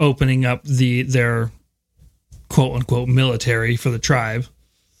opening up their quote unquote military for the tribe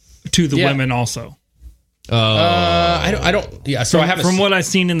to the women also. I don't. Yeah. So from what I've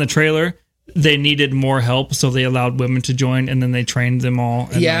seen in the trailer, they needed more help, so they allowed women to join, and then they trained them all.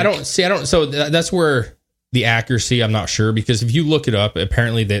 Yeah, I don't. So that's where the accuracy, I'm not sure, because if you look it up,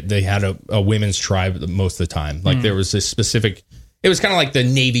 apparently they had a women's tribe most of the time. Like there was this specific. It was kind of like the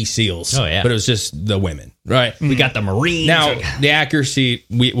Navy SEALs. Oh, yeah. But it was just the women, right? We got the Marines. Now, the accuracy,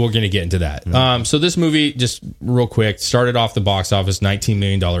 we're going to get into that. So this movie, just real quick, started off the box office, $19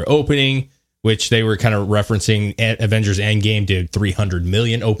 million opening, which they were kind of referencing. Avengers Endgame did $300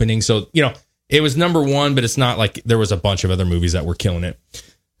 million opening. So, it was number one, but it's not like there was a bunch of other movies that were killing it.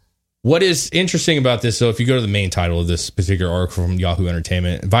 What is interesting about this, though, if you go to the main title of this particular article from Yahoo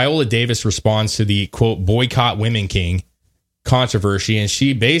Entertainment, Viola Davis responds to the, quote, boycott Women King controversy, and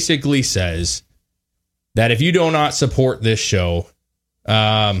she basically says that if you do not support this show,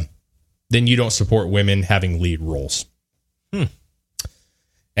 then you don't support women having lead roles.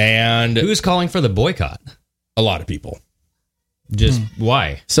 And who's calling for the boycott? A lot of people. Just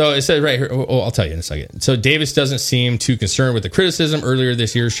why? So it says right here, I'll tell you in a second. So Davis doesn't seem too concerned with the criticism. Earlier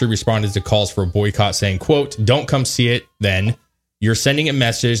this year, she responded to calls for a boycott, saying, quote, don't come see it then. You're sending a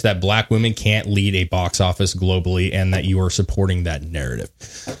message that black women can't lead a box office globally, and that you are supporting that narrative.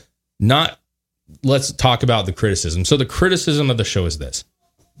 Let's talk about the criticism. So the criticism of the show is this,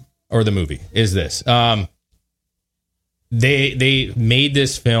 or the movie is this. They made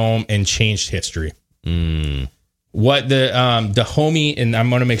this film and changed history. What the Dahomey, and I'm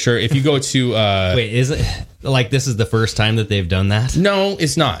going to make sure if you go to wait, is it like this is the first time that they've done that? No,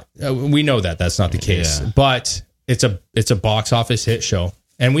 it's not. We know that that's not the case, but it's a box office hit show,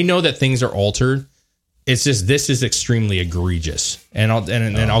 and we know that things are altered. It's just this is extremely egregious, and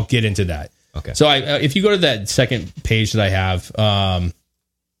I'll get into that. Okay. So if you go to that second page that I have,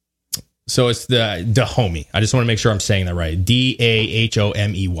 so it's the Dahomey. I just want to make sure I'm saying that right.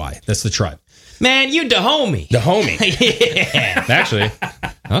 Dahomey. That's the tribe. Man, you Dahomey. Dahomey. Yeah. Actually.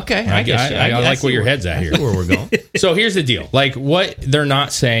 Okay. I like where your head's at here. Where we're going. So here's the deal. Like, what they're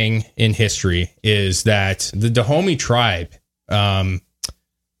not saying in history is that the Dahomey tribe,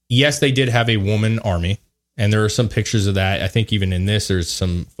 yes, they did have a woman army, And there are some pictures of that. I think even in this, there's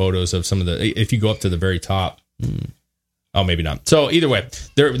some photos of some of the, if you go up to the very top. Oh, maybe not. So either way,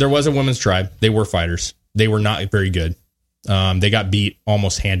 there was a women's tribe. They were fighters. They were not very good. They got beat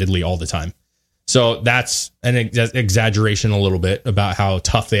almost handedly all the time. So that's an exaggeration a little bit about how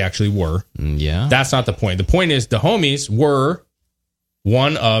tough they actually were. Yeah. That's not the point. The point is the homies were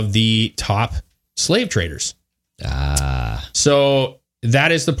one of the top slave traders. So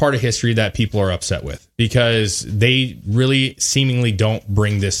that is the part of history that people are upset with because they really seemingly don't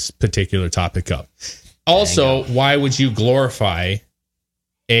bring this particular topic up. Also, why would you glorify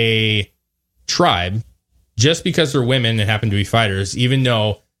a tribe just because they're women and happen to be fighters, even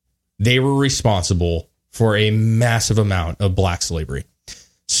though they were responsible for a massive amount of black slavery?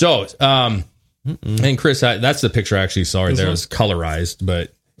 So, and Chris, that's the picture I actually saw right there. It was colorized,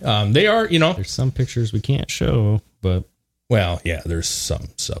 but they are, there's some pictures we can't show, but well, yeah, there's some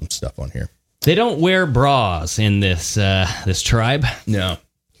stuff on here. They don't wear bras in this tribe. No.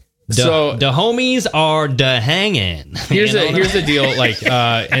 So the homies are the hanging. Here's the deal. Like,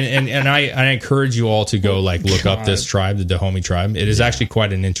 and I encourage you all to go look up this tribe, the Dahomey tribe. It is actually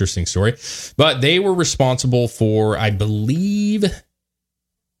quite an interesting story, but they were responsible for, I believe,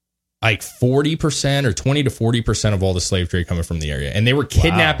 40% or 20 to 40% of all the slave trade coming from the area. And they were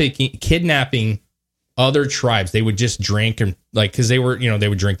kidnapping other tribes. They would just drink and because they were, they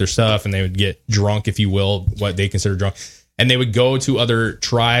would drink their stuff and they would get drunk, if you will, what they consider drunk. And they would go to other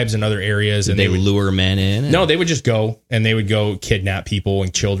tribes and other areas, and they would lure men in. No, they would just go and they would go kidnap people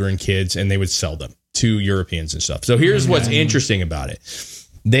and children, kids, and they would sell them to Europeans and stuff. So here's what's interesting about it: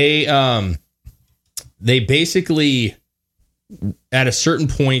 they basically, at a certain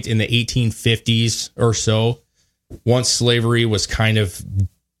point in the 1850s or so, once slavery was kind of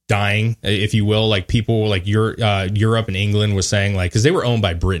dying, if you will, people Europe and England was saying because they were owned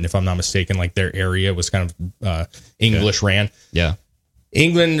by Britain, if I'm not mistaken, their area was kind of English ran. Yeah.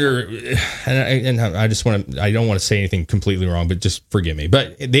 England and I don't want to say anything completely wrong, but just forgive me.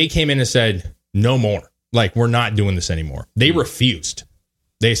 But they came in and said, no more. We're not doing this anymore. They refused.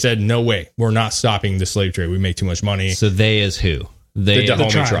 They said, no way. We're not stopping the slave trade. We make too much money. So they is who? The Dahomey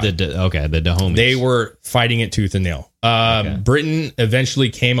tribe. The Dahomey. They were fighting it tooth and nail. Britain eventually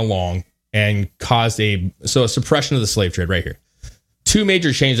came along and caused a suppression of the slave trade right here. Two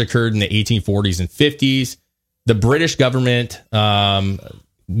major changes occurred in the 1840s and 50s. The British government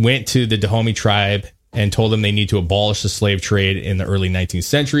went to the Dahomey tribe and told them they need to abolish the slave trade in the early 19th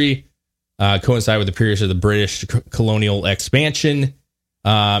century, coincide with the period of the British colonial expansion.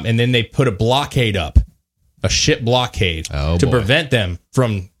 And then they put a blockade up. A ship blockade to prevent them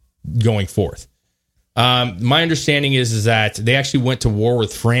from going forth. My understanding is that they actually went to war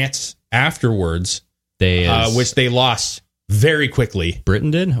with France afterwards, which they lost very quickly. Britain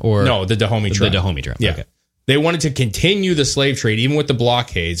did? Or no, the Dahomey tribe. The Dahomey tribe. Yeah. Okay. They wanted to continue the slave trade, even with the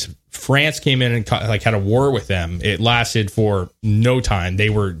blockades. France came in and had a war with them. It lasted for no time. They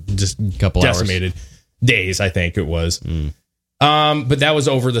were just decimated. Days, I think it was. But that was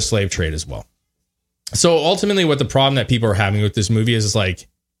over the slave trade as well. So ultimately, what the problem that people are having with this movie is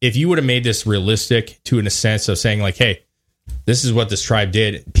if you would have made this realistic to in a sense of saying hey, this is what this tribe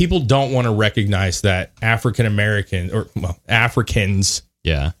did. People don't want to recognize that African Americans don't want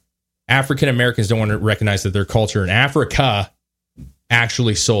to recognize that their culture in Africa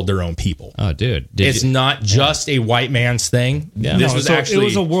actually sold their own people. Oh, dude. It's not just a white man's thing. Yeah. It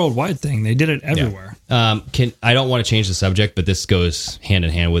was a worldwide thing. They did it everywhere. I don't want to change the subject, but this goes hand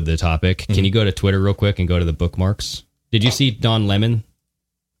in hand with the topic. Can you go to Twitter real quick and go to the bookmarks? Did you see Don Lemon?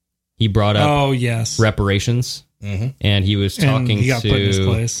 He brought up reparations, and he was talking he got put in his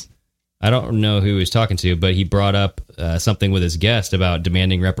place. I don't know who he was talking to, but he brought up something with his guest about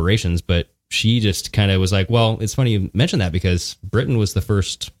demanding reparations, but she just kind of was like, well, it's funny you mentioned that because Britain was the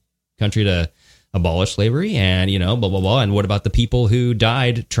first country to abolish slavery and, blah, blah, blah. And what about the people who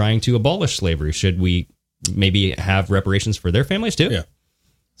died trying to abolish slavery? Should we maybe have reparations for their families too? Yeah.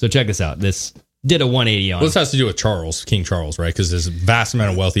 So check this out. This did a 180 on. Well, this has to do with King Charles, right? Because there's a vast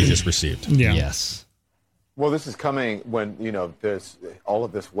amount of wealth he just received. Yeah. Yes. Well, this is coming when, there's all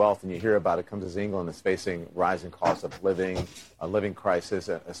of this wealth and you hear about it comes as England is facing rising costs of living, a living crisis,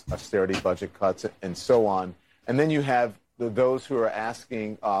 austerity budget cuts, and so on. And then you have those who are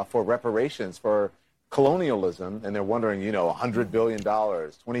asking for reparations for colonialism, and they're wondering, $100 billion,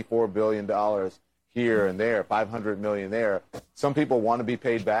 $24 billion here and there, $500 million there. Some people want to be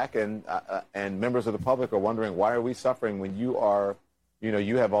paid back, and members of the public are wondering, why are we suffering when you are...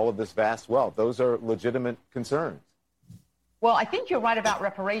 you have all of this vast wealth. Those are legitimate concerns. Well, I think you're right about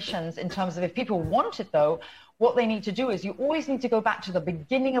reparations in terms of if people want it, though, what they need to do is you always need to go back to the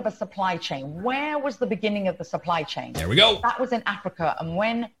beginning of a supply chain. Where was the beginning of the supply chain? There we go. That was in Africa.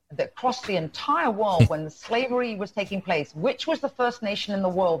 And across the entire world, when the slavery was taking place, which was the first nation in the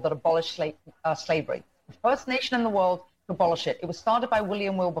world that abolished slavery? The first nation in the world to abolish it. It was started by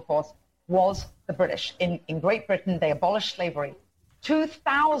William Wilberforce, was the British. In Great Britain, they abolished slavery.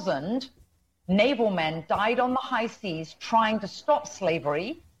 2,000 naval men died on the high seas trying to stop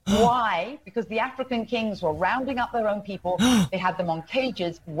slavery. Why? Because the African kings were rounding up their own people. They had them on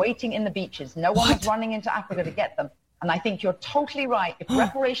cages waiting in the beaches. No one was running into Africa to get them. And I think you're totally right. If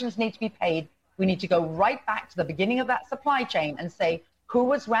reparations need to be paid, we need to go right back to the beginning of that supply chain and say who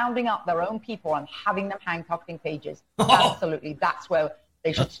was rounding up their own people and having them handcuffed in cages. Absolutely. That's where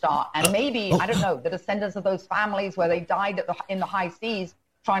they should start. And maybe, I don't know, the descendants of those families where they died in the high seas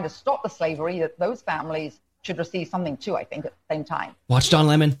trying to stop the slavery, that those families should receive something too, I think, at the same time. Watch Don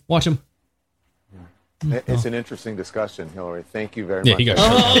Lemon. Watch him. It's an interesting discussion, Hillary. Thank you very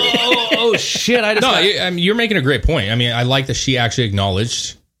much. Shit. You're making a great point. I mean, I like that she actually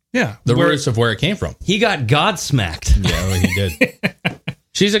acknowledged the roots of where it came from. He got God smacked. Yeah, well, he did.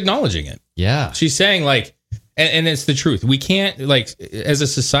 She's acknowledging it. Yeah. She's saying, like, and it's the truth. We can't, like, as a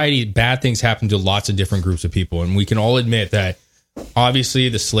society, bad things happen to lots of different groups of people. And we can all admit that, obviously,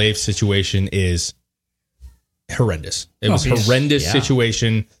 the slave situation is horrendous. It was a horrendous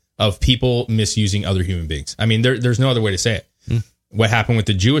situation of people misusing other human beings. I mean, there's no other way to say it. What happened with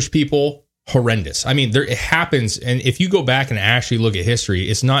the Jewish people, horrendous. I mean, it happens. And if you go back and actually look at history,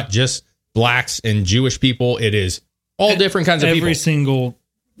 it's not just blacks and Jewish people. It is all different kinds of people. Every single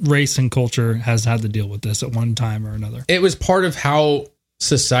race and culture has had to deal with this at one time or another. It was part of how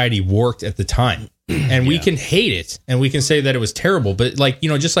society worked at the time. And we can hate it and we can say that it was terrible. But, like, you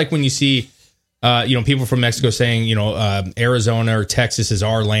know, just like when you see people from Mexico saying, Arizona or Texas is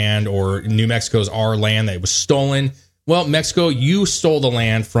our land, or New Mexico is our land that was stolen. Well, Mexico, you stole the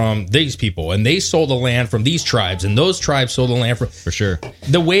land from these people, and they stole the land from these tribes, and those tribes stole the land from... For sure.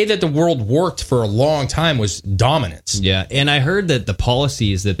 The way that the world worked for a long time was dominance. Yeah, and I heard that the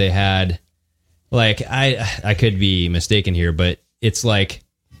policies that they had, like, I could be mistaken here, but it's like,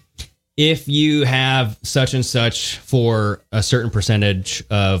 if you have such and such for a certain percentage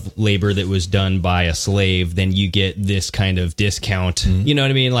of labor that was done by a slave, then you get this kind of discount. You know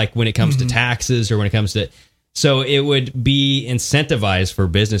what I mean? Like when it comes to taxes or when it comes to... So it would be incentivized for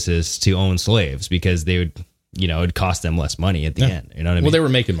businesses to own slaves because they would, it would cost them less money at the end. You know what I mean? Well, they were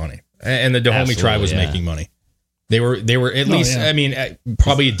making money. And the Dahomey tribe was making money. They were at least, I mean,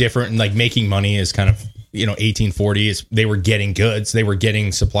 probably different, like making money is kind of... 1840 they were getting goods, they were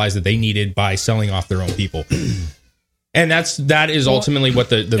getting supplies that they needed by selling off their own people, and that is ultimately what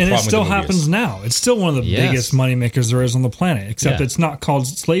the problem. And it still with the movie happens is. now. It's still one of the biggest money makers there is on the planet. Except it's not called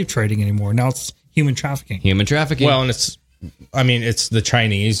slave trading anymore. Now it's human trafficking. Well, and it's the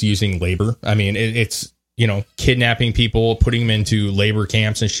Chinese using labor. I mean, it's kidnapping people, putting them into labor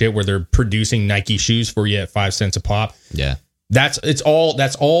camps and shit where they're producing Nike shoes for you at 5 cents a pop. Yeah, that's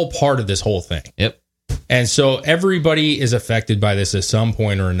all part of this whole thing. Yep. And so everybody is affected by this at some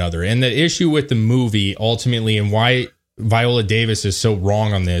point or another. And the issue with the movie ultimately, and why Viola Davis is so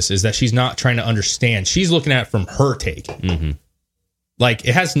wrong on this, is that she's not trying to understand. She's looking at it from her take. Like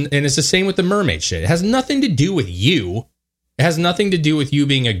and it's the same with the mermaid shit. It has nothing to do with you. It has nothing to do with you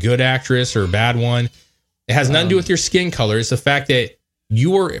being a good actress or a bad one. It has nothing to do with your skin color. It's the fact that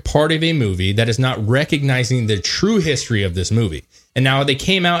you are part of a movie that is not recognizing the true history of this movie. And now they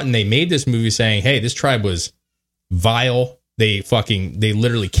came out and they made this movie saying, hey, this tribe was vile. They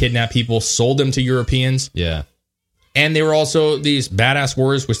literally kidnapped people, sold them to Europeans. Yeah. And they were also these badass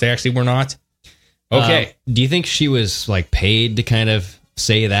warriors, which they actually were not. Okay. Do you think she was like paid to kind of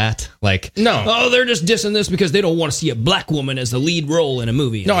say that? Like, no. Oh, they're just dissing this because they don't want to see a black woman as the lead role in a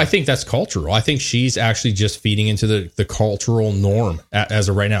movie. No, I think that's cultural. I think she's actually just feeding into the cultural norm as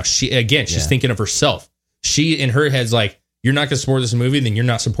of right now. She's thinking of herself. She, in her head's like, you're not going to support this movie, then you're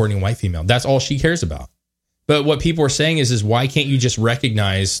not supporting a white female. That's all she cares about. But what people are saying is why can't you just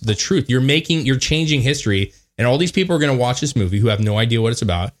recognize the truth? You're changing history, and all these people are going to watch this movie who have no idea what it's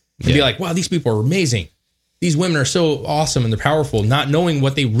about and be like, wow, these people are amazing. These women are so awesome and they're powerful, not knowing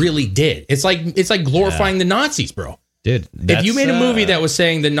what they really did. It's like glorifying the Nazis, bro. Dude, if you made a movie that was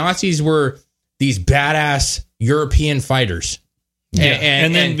saying the Nazis were these badass European fighters,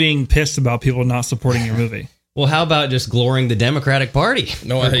 and then being pissed about people not supporting your movie. Well, how about just glorifying the Democratic Party?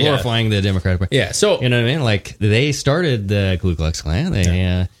 Glorifying the Democratic Party. Yeah, so... You know what I mean? Like, they started the Ku Klux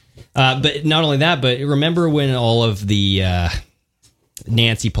Klan. But not only that, but remember when all of the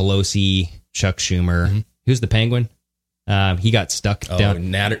Nancy Pelosi, Chuck Schumer... Who's the Penguin? He got stuck down.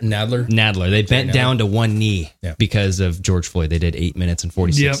 Nadler? Nadler. They bent down to one knee because of George Floyd. They did 8 minutes and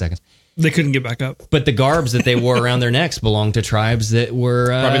 46 seconds. They couldn't get back up. But the garbs that they wore around their necks belonged to tribes that were...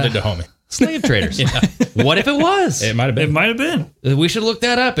 probably the Dahomey. Slave traders. What if it was? It might have been. It might have been. We should look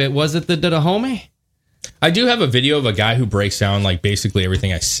that up. Was it the Dahomey? I do have a video of a guy who breaks down like basically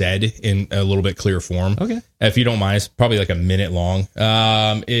everything I said in a little bit clearer form. Okay. If you don't mind, it's probably like a minute long.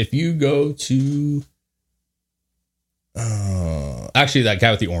 If you go to... actually, that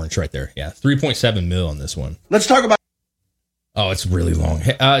guy with the orange right there. Yeah, 3.7 mil on this one. Let's talk about... Oh, it's really long.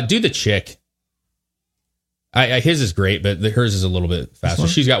 Do the chick. His is great, but hers is a little bit faster.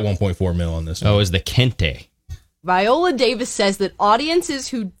 She's got 1.4 mil on this one. Oh, is the Kente. Viola Davis says that audiences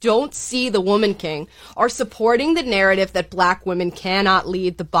who don't see The Woman King are supporting the narrative that black women cannot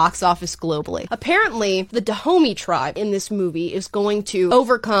lead the box office globally. Apparently, the Dahomey tribe in this movie is going to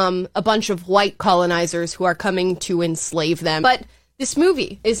overcome a bunch of white colonizers who are coming to enslave them. But this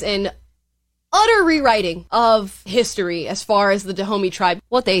movie is an utter rewriting of history as far as the Dahomey tribe.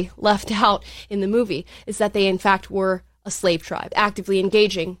 What they left out in the movie is that they in fact were a slave tribe, actively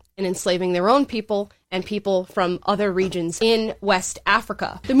engaging in enslaving their own people and people from other regions in West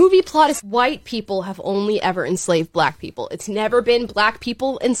Africa. The movie plot is white people have only ever enslaved black people. It's never been black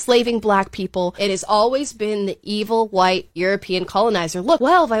people enslaving black people. It has always been the evil white European colonizer. Look,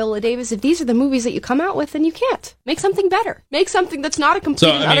 well, Viola Davis, if these are the movies that you come out with, then you can't. Make something better. Make something that's not a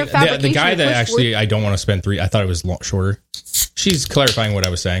complete and utter fabrication. The guy that actually, I don't want to spend I thought it was shorter. She's clarifying what I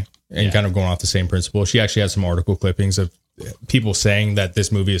was saying and kind of going off the same principle. She actually had some article clippings of people saying that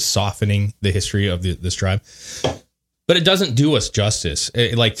this movie is softening the history of this tribe, but it doesn't do us justice.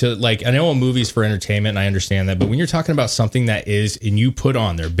 I know a movie's for entertainment and I understand that, but when you're talking about something that is, and you put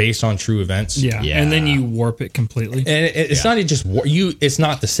on there based on true events, and then you warp it completely, and it's not just it's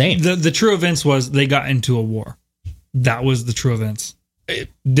not the same. The true events was they got into a war. That was the true events.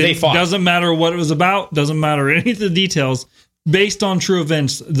 They fought. Doesn't matter what it was about. Doesn't matter any of the details. Based on true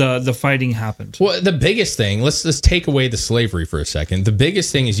events, the fighting happened. Well, the biggest thing, let's take away the slavery for a second. The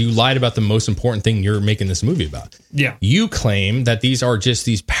biggest thing is you lied about the most important thing you're making this movie about. Yeah. You claim that these are just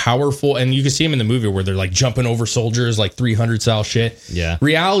these powerful, and you can see them in the movie where they're like jumping over soldiers, like 300 style shit. Yeah.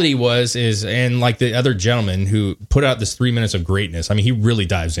 Reality and like the other gentleman who put out this 3 minutes of greatness, I mean, he really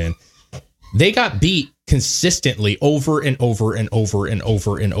dives in. They got beat consistently over and over and over and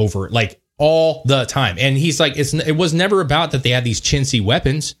over and over. Like, all the time. And he's like, it was never about that they had these chintzy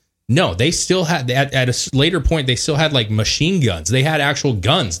weapons. No, they still had, at a later point, they still had like machine guns. They had actual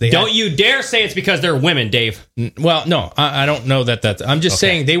guns. Don't you dare say it's because they're women, Dave. Well, no, I don't know that. I'm just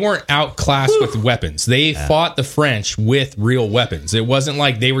saying they weren't outclassed with weapons. They fought the French with real weapons. It wasn't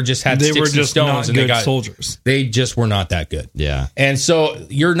like they were just had sticks and stones and they got soldiers. They just were not that good. Yeah. And so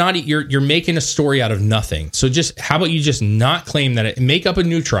you're making a story out of nothing. So just, how about you just not claim that make up a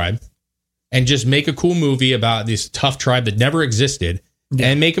new tribe and just make a cool movie about this tough tribe that never existed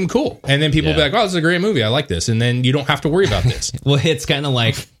and make them cool. And then people will be like, oh, this is a great movie. I like this. And then you don't have to worry about this. Well, it's kind of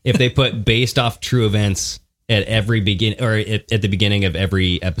like if they put based off true events at every at the beginning of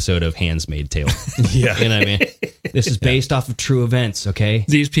every episode of Handmaid's Tale. Yeah. You know what I mean? This is based off of true events, okay?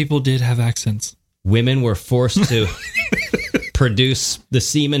 These people did have accents. Women were forced to produce the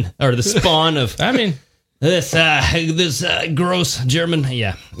semen or the spawn of... This gross German,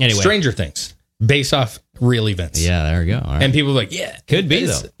 Anyway, Stranger Things, based off real events. Yeah, there we go. All right. And people are like, could be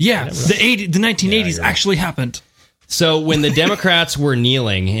though. Yeah, the 1980s actually happened. So when the Democrats were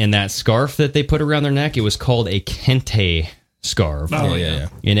kneeling in that scarf that they put around their neck, it was called a kente scarf. Oh yeah.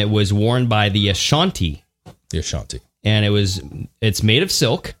 And it was worn by the Ashanti. The Ashanti. And it's made of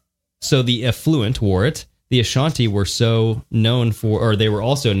silk. So the affluent wore it. The Ashanti were also known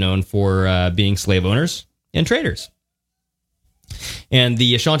for being slave owners and traders. And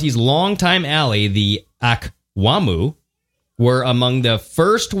the Ashanti's longtime ally, the Akwamu, were among the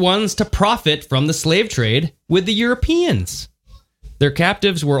first ones to profit from the slave trade with the Europeans. Their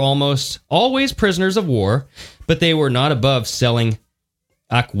captives were almost always prisoners of war, but they were not above selling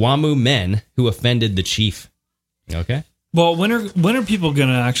Akwamu men who offended the chief. Okay? Well, when are people going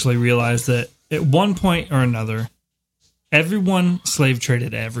to actually realize that at one point or another, everyone slave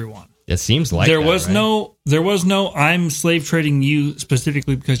traded everyone? It seems like there was no I'm slave trading you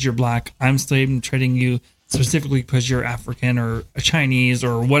specifically because you're black. I'm slave trading you specifically because you're African or a Chinese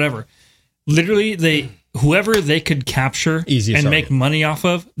or whatever. Literally, whoever they could capture and make money off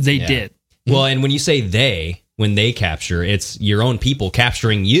of, they did. Well, and when you say when they capture, it's your own people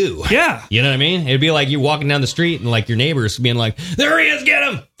capturing you. Yeah. You know what I mean? It'd be like you walking down the street and like your neighbors being like, there he is, get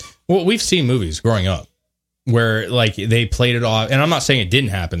him. Well, we've seen movies growing up where like they played it off, and I'm not saying it didn't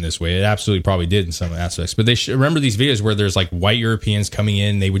happen this way. It absolutely probably did in some aspects, but they remember these videos where there's like white Europeans coming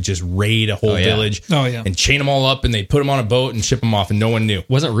in, they would just raid a whole village and chain them all up, and they put them on a boat and ship them off, and no one knew.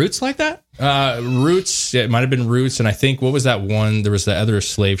 Wasn't Roots like that? Roots, it might have been Roots, and I think what was that one? There was the other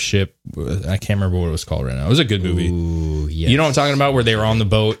slave ship. I can't remember what it was called right now. It was a good movie. Ooh, yes. You know what I'm talking about, where they were on the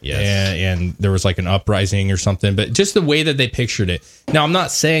boat and there was like an uprising or something, but just the way that they pictured it. Now, I'm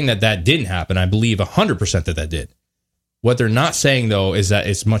not saying that didn't happen. I believe 100% that did. What they're not saying, though, is that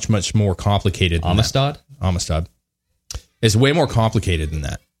it's much, much more complicated than Amistad? Amistad. It's way more complicated than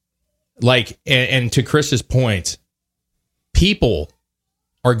that. Like, and to Chris's point, people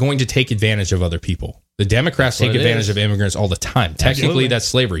are going to take advantage of other people. The Democrats take advantage of immigrants all the time. Technically, that's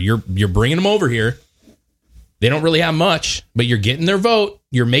slavery. You're bringing them over here. They don't really have much, but you're getting their vote.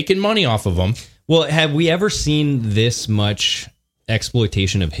 You're making money off of them. Well, have we ever seen this much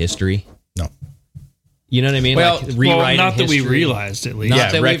exploitation of history? No. You know what I mean? Well, like rewriting not that history. we realized, at least.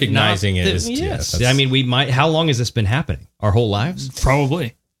 Yeah, recognizing it is. Yes. I mean, we might. How long has this been happening? Our whole lives?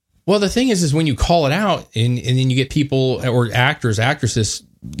 Probably. Well, the thing is when you call it out and then you get people or actors, actresses,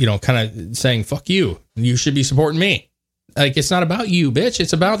 you know, kind of saying, fuck you. You should be supporting me. Like, it's not about you, bitch.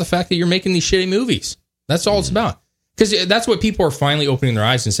 It's about the fact that you're making these shitty movies. That's all it's about. Because that's what people are finally opening their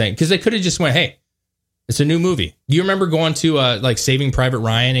eyes and saying. Because they could have just went, hey, it's a new movie. Do you remember going to like Saving Private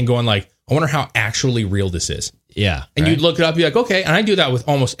Ryan and going like, I wonder how actually real this is. Yeah. And you'd look it up, be like, okay. And I do that with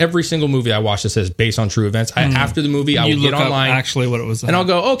almost every single movie I watch that says based on true events. After the movie, I will get online. Actually, what it was. And I'll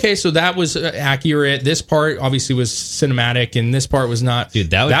go, okay, so that was accurate. This part obviously was cinematic and this part was not. Dude,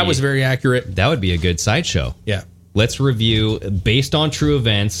 that was very accurate. That would be a good sideshow. Yeah. Let's review, based on true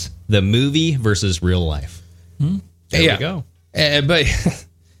events, the movie versus real life. There we go. But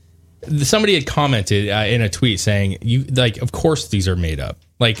somebody had commented in a tweet saying, "You like, of course these are made up.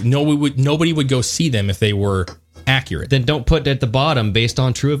 Like nobody would go see them if they were accurate. Then don't put at the bottom based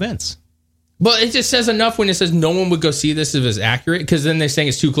on true events." But it just says enough when it says no one would go see this if it's accurate, because then they're saying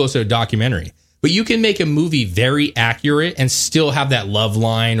it's too close to a documentary. But you can make a movie very accurate and still have that love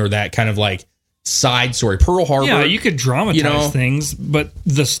line or that kind of like side story. Pearl Harbor. Yeah, you could dramatize things, but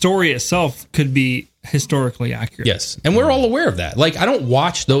the story itself could be historically accurate. Yes, and we're all aware of that. Like, I don't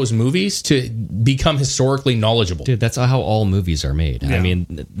watch those movies to become historically knowledgeable. Dude, that's how all movies are made. Yeah. I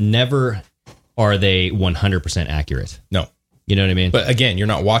mean, never are they 100% accurate. No. You know what I mean? But again, you're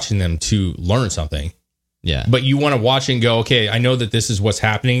not watching them to learn something. Yeah. But you want to watch and go, okay, I know that this is what's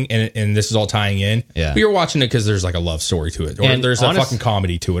happening and this is all tying in. Yeah. But you're watching it because there's like a love story to it, or there's a fucking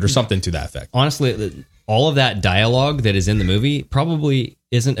comedy to it, or something to that effect. Honestly, all of that dialogue that is in the movie probably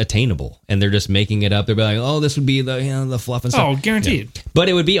isn't attainable, and they're just making it up. They're like, "Oh, this would be the fluff and stuff." Oh, guaranteed. Yeah. But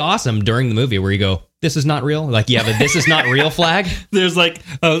it would be awesome during the movie where you go, "This is not real." Like, yeah, but this is not real flag. There's like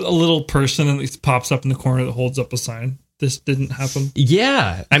a little person and it pops up in the corner that holds up a sign. This didn't happen.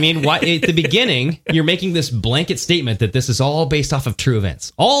 Yeah. I mean, why, at the beginning, you're making this blanket statement that this is all based off of true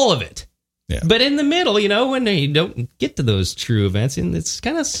events. All of it. Yeah. But in the middle, you know, when you don't get to those true events, and it's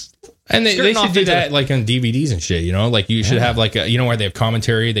kind of... And they should do that like on DVDs and shit, you know? Like, you should have like, you know, where they have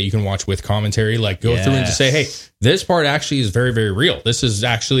commentary that you can watch with commentary. Like, go through and just say, hey, this part actually is very, very real. This is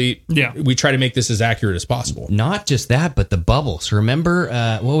actually... Yeah. We try to make this as accurate as possible. Not just that, but the bubbles. Remember,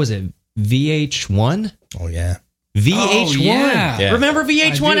 what was it? VH1? Oh, yeah. VH1. Oh, yeah. Remember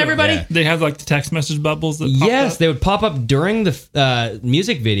VH1, everybody? Yeah. They have like the text message bubbles that pop up. They would pop up during the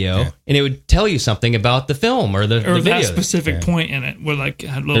music video, and it would tell you something about the film or the video. That specific point in it where like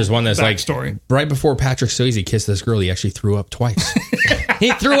had a little There's one that's backstory. Like right before Patrick Swayze kissed this girl, he actually threw up twice.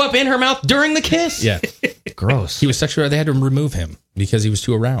 He threw up in her mouth during the kiss. Yeah. Gross. He was sexually, they had to remove him because he was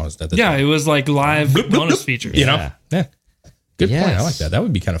too aroused at the time. It was like live bonus features. You know? Yeah. Good point. I like that. That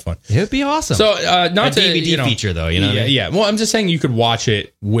would be kind of fun. It would be awesome. So, not a DVD feature, though. You know, yeah. Well, I'm just saying you could watch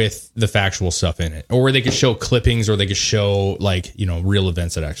it with the factual stuff in it, or where they could show clippings, or they could show like real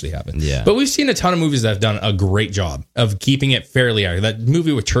events that actually happened. Yeah. But we've seen a ton of movies that have done a great job of keeping it fairly accurate. That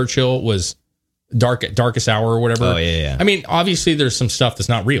movie with Churchill was Darkest Hour or whatever. Oh yeah. I mean, obviously there's some stuff that's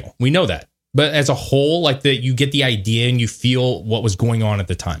not real. We know that, but as a whole, like you get the idea and you feel what was going on at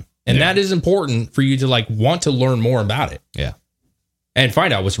the time, and that is important for you to like want to learn more about it. Yeah. And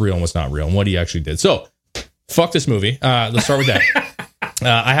find out what's real and what's not real and what he actually did. So, fuck this movie. Let's start with that.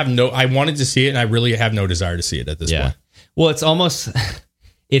 I wanted to see it, and I really have no desire to see it at this point. Well,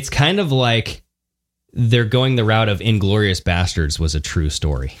 it's kind of like they're going the route of Inglourious Bastards was a true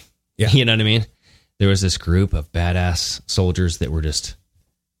story. Yeah. You know what I mean? There was this group of badass soldiers that were just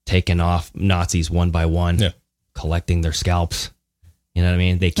taking off Nazis one by one, collecting their scalps. You know what I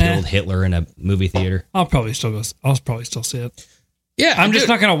mean? They killed Hitler in a movie theater. I'll probably still see it. Yeah, I'm just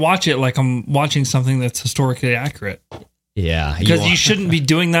not going to watch it like I'm watching something that's historically accurate. Yeah. Because you shouldn't be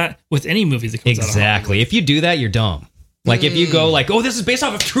doing that with any movie that comes out of Exactly. If you do that, you're dumb. Like if you go like, oh, this is based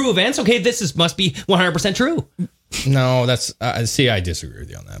off of true events. Okay, this must be 100% true. No, that's see, I disagree with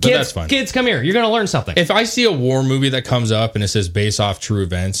you on that. But Kids, that's fine. Kids, come here. You're going to learn something. If I see a war movie that comes up and it says based off true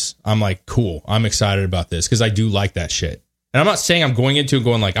events, I'm like, cool. I'm excited about this because I do like that shit. And I'm not saying I'm going into it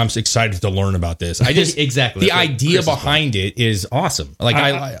going like I'm excited to learn about this. I just exactly the idea behind it is awesome. Like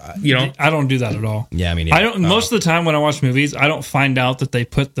I don't do that at all. Yeah, I mean, I don't. Most of the time when I watch movies, I don't find out that they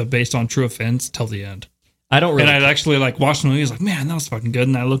put the based on true events till the end. I don't really. And I'd actually like watch the movie. Like, man, that was fucking good.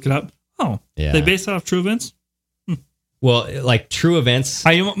 And I look it up. Oh, yeah. They based it off true events. Well, like true events.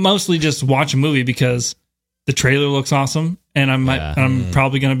 I mostly just watch a movie because the trailer looks awesome, and I'm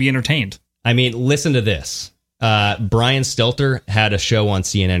probably going to be entertained. I mean, listen to this. Brian Stelter had a show on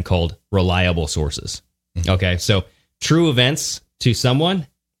CNN called Reliable Sources. Okay, so true events to someone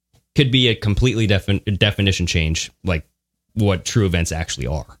could be a completely definition change, like what true events actually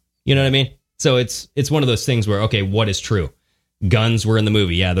are. You know what I mean? So it's one of those things where, okay, what is true? Guns were in the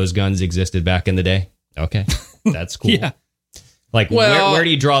movie. Yeah, those guns existed back in the day. Okay, that's cool. Yeah. Like, where do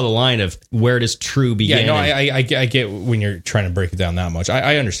you draw the line of where does true begin? Yeah, no, I get when you're trying to break it down that much.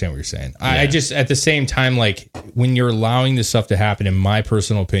 I understand what you're saying. Yeah. I just, at the same time, like, when you're allowing this stuff to happen, in my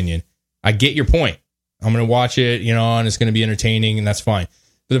personal opinion, I get your point. I'm going to watch it, and it's going to be entertaining, and that's fine.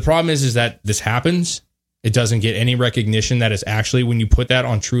 But the problem is that this happens. It doesn't get any recognition that it's actually, when you put that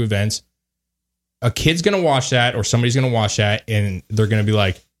on true events, a kid's going to watch that or somebody's going to watch that, and they're going to be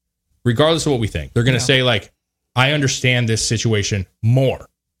like, regardless of what we think, they're going to say, like, I understand this situation more.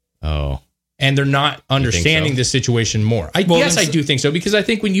 Oh. And they're not understanding this situation more. I do think so, because I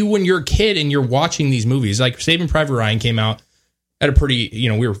think when you're a kid and you're watching these movies, like Saving Private Ryan came out at a pretty,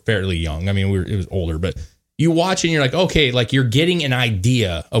 we were fairly young. I mean, it was older, but you watch and you're like, okay, like you're getting an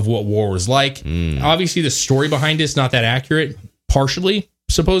idea of what war was like. Obviously, the story behind it's not that accurate, partially,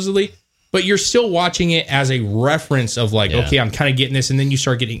 supposedly, but you're still watching it as a reference of like, okay, I'm kind of getting this, and then you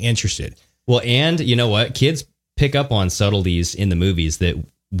start getting interested. Well, and you know what? Kids pick up on subtleties in the movies that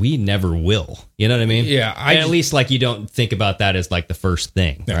we never will. You know what I mean? Yeah. At least like you don't think about that as like the first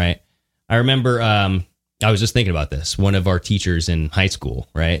thing, right? I remember I was just thinking about this. One of our teachers in high school,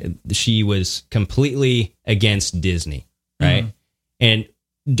 right? She was completely against Disney, right? And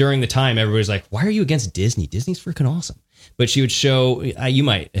during the time, everybody's like, why are you against Disney? Disney's freaking awesome. But she would show, you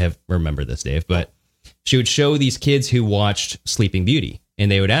might have remembered this, Dave, but she would show these kids who watched Sleeping Beauty,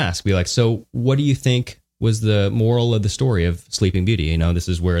 and they would be like, so what do you think was the moral of the story of Sleeping Beauty? This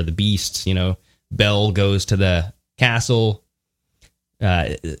is where the beasts, Belle goes to the castle,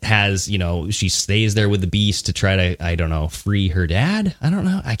 she stays there with the beast to try to, I don't know, free her dad. I don't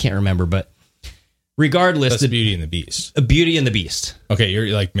know. I can't remember, but regardless. That's Beauty and the Beast. Beauty and the Beast. Okay, you're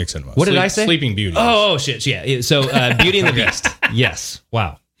like mixing them up. What did I say? Sleeping Beauty. Oh, shit. Yeah. So Beauty and the Beast. Yes.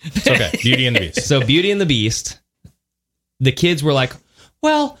 Wow. It's okay. Beauty and the Beast. So Beauty and the Beast, the kids were like,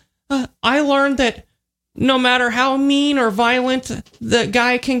 well, I learned that no matter how mean or violent the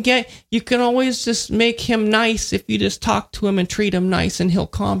guy can get, you can always just make him nice if you just talk to him and treat him nice and he'll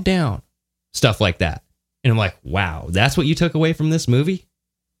calm down. Stuff like that. And I'm like, wow, that's what you took away from this movie?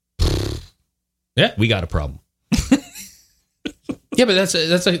 Yeah. We got a problem. Yeah, but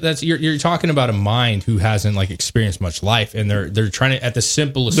that's you're talking about a mind who hasn't like experienced much life, and they're trying to, at the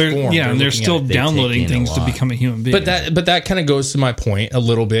simplest form. Yeah, and they're still downloading things to become a human being. But that kind of goes to my point a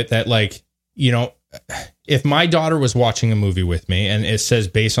little bit, that like, if my daughter was watching a movie with me and it says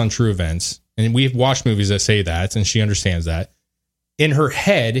based on true events, and we've watched movies that say that, and she understands that, in her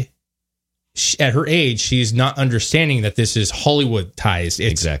head, at her age, she's not understanding that this is Hollywoodized.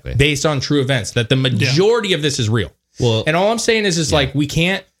 It's exactly based on true events, that the majority of this is real. Well, and all I'm saying is like, we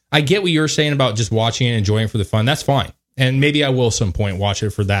can't, I get what you're saying about just watching it and enjoying it for the fun. That's fine. And maybe I will at some point watch it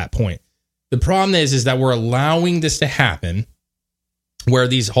for that point. The problem is that we're allowing this to happen, where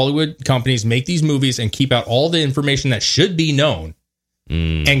these Hollywood companies make these movies and keep out all the information that should be known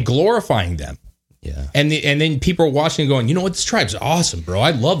and glorifying them. Yeah. And then people are watching and going, you know what? This tribe's awesome, bro.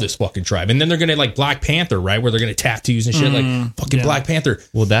 I love this fucking tribe. And then they're going to like Black Panther, right? Where they're going to tattoos and shit like fucking Black Panther.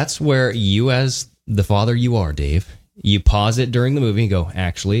 Well, that's where you, as the father you are, Dave, you pause it during the movie and go,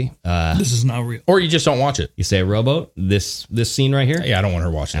 actually, this is not real. Or you just don't watch it. You say, Rowboat, this scene right here? Yeah, I don't want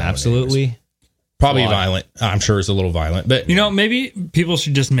her watching that. Absolutely. Probably violent. I'm sure it's a little violent. But maybe people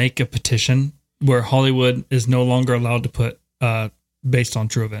should just make a petition where Hollywood is no longer allowed to put based on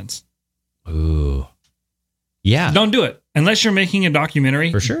true events. Ooh. Yeah. Don't do it. Unless you're making a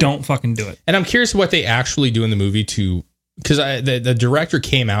documentary, for sure. Don't fucking do it. And I'm curious what they actually do in the movie because the director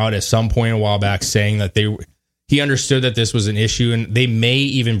came out at some point a while back saying that he understood that this was an issue, and they may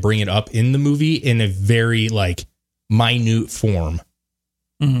even bring it up in the movie in a very like minute form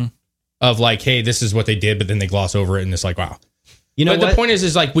of like, hey, this is what they did, but then they gloss over it and it's like, wow. You know, but the point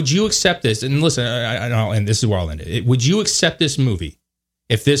is like, would you accept this? And listen, and this is where I'll end it. Would you accept this movie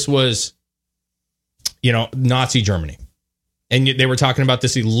if this was, Nazi Germany, and they were talking about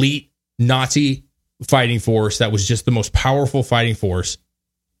this elite Nazi fighting force that was just the most powerful fighting force,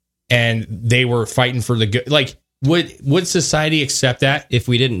 and they were fighting for the good? Like, would society accept that? If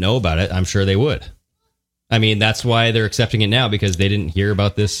we didn't know about it, I'm sure they would. I mean, that's why they're accepting it now, because they didn't hear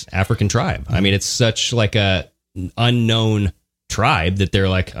about this African tribe. I mean, it's such like a unknown tribe that they're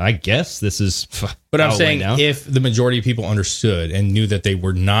like, I guess this is. But I'm saying if the majority of people understood and knew that they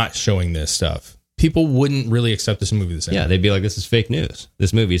were not showing this stuff, people wouldn't really accept this movie the same. Yeah, they'd be like, this is fake news.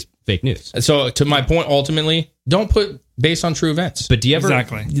 This movie is fake news. And so to my point, ultimately, don't put based on true events. But do you ever?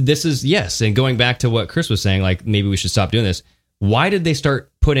 Exactly. This is, yes. And going back to what Chris was saying, like maybe we should stop doing this. Why did they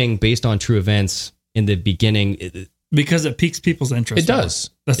start putting based on true events in the beginning? Because it piques people's interest. It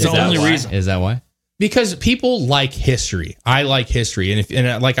does. That's the only reason. Is that why? Because people like history. I like history,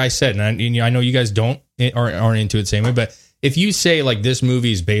 and like I said, and I know you guys aren't into it the same way, but if you say like this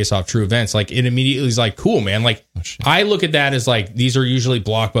movie is based off true events, like it immediately is like, cool, man. Like I look at that as like, these are usually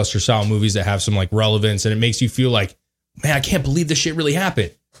blockbuster style movies that have some like relevance, and it makes you feel like, man, I can't believe this shit really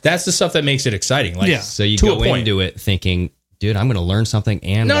happened. That's the stuff that makes it exciting. Like, so you go into it thinking, dude, I'm going to learn something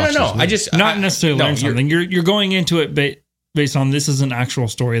and no. I just not necessarily learn something. You're going into it based on this is an actual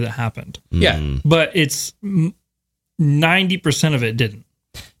story that happened. Yeah, but it's 90% of it didn't.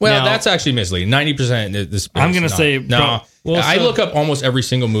 Well, that's actually misleading. 90%. I'm going to say no. I look up almost every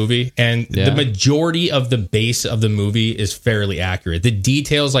single movie, and the majority of the base of the movie is fairly accurate. The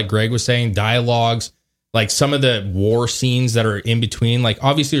details, like Greg was saying, dialogues, like some of the war scenes that are in between. Like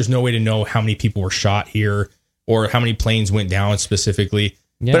obviously, there's no way to know how many people were shot here or how many planes went down specifically.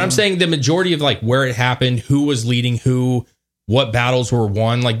 Yeah. But I'm saying the majority of like where it happened, who was leading who, what battles were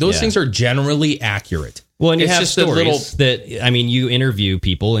won, like those things are generally accurate. Well, and you have stories that, I mean, you interview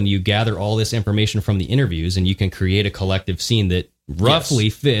people and you gather all this information from the interviews, and you can create a collective scene that roughly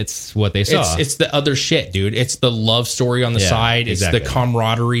fits what they saw. It's the other shit, dude. It's the love story on the side. It's the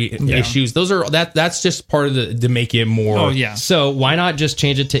camaraderie issues. Those are that's just part of to make it more. Oh yeah. So why not just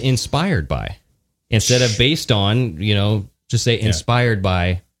change it to inspired by, instead of based on, just say inspired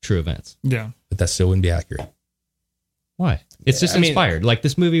by true events. Yeah, but that still wouldn't be accurate. Why? It's just inspired. Like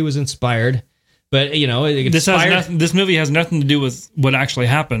this movie was inspired. But, this movie has nothing to do with what actually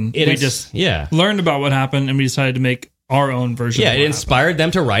happened. We just learned about what happened, and we decided to make our own version. Yeah, it inspired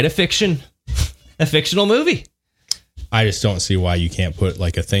them to write a fictional movie. I just don't see why you can't put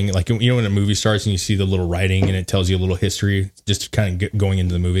like a thing, like, when a movie starts and you see the little writing and it tells you a little history, just kind of going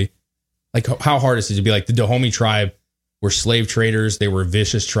into the movie. Like, how hard is it to be like the Dahomey tribe were slave traders? They were a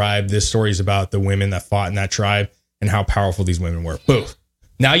vicious tribe. This story is about the women that fought in that tribe and how powerful these women were. Boom.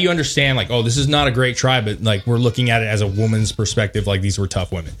 Now you understand, like, oh, this is not a great tribe, but like we're looking at it as a woman's perspective, like these were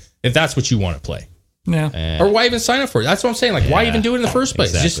tough women. If that's what you want to play. Yeah. Or why even sign up for it? That's what I'm saying. Like, why even do it in the first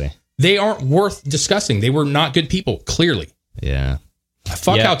place? Exactly. Just, they aren't worth discussing. They were not good people, clearly. Yeah.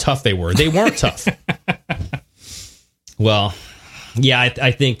 Fuck how tough they were. They weren't tough. Well, yeah,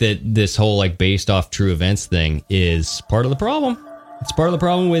 I think that this whole like based off true events thing is part of the problem. It's part of the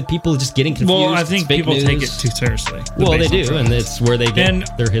problem with people just getting confused. Well, I think people take it too seriously. Well, they do, and it's where they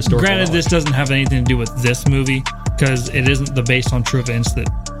get their historical Granted, knowledge. this doesn't have anything to do with this movie, because it isn't the based on true events that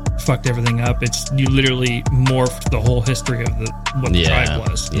fucked everything up. It's you literally morphed the whole history of what the tribe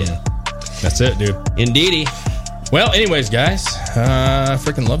was. Yeah. That's it, dude. Indeedy. Well, anyways, guys,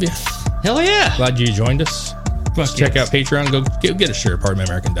 freaking love you. Hell yeah. Glad you joined us. Check out Patreon. Go get a shirt,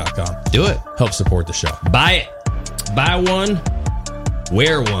 pardonmyamerican.com. Do it. Help support the show. Buy it. Buy one.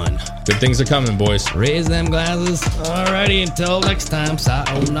 Wear one. Good things are coming, boys. Raise them glasses. Alrighty, until next time.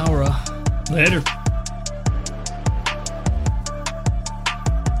 Sayonara. Later.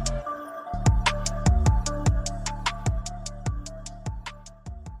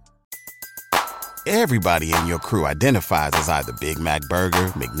 Everybody in your crew identifies as either Big Mac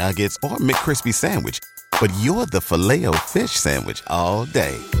Burger, McNuggets, or McCrispy Sandwich. But you're the Filet-O-Fish Sandwich all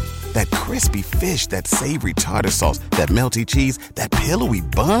day. That crispy fish, that savory tartar sauce, that melty cheese, that pillowy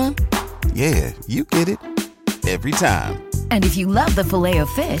bun. Yeah, you get it. Every time. And if you love the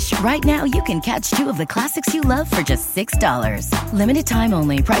Filet-O-Fish, right now you can catch two of the classics you love for just $6. Limited time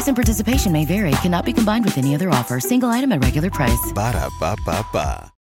only. Price and participation may vary. Cannot be combined with any other offer. Single item at regular price. Ba-da-ba-ba-ba.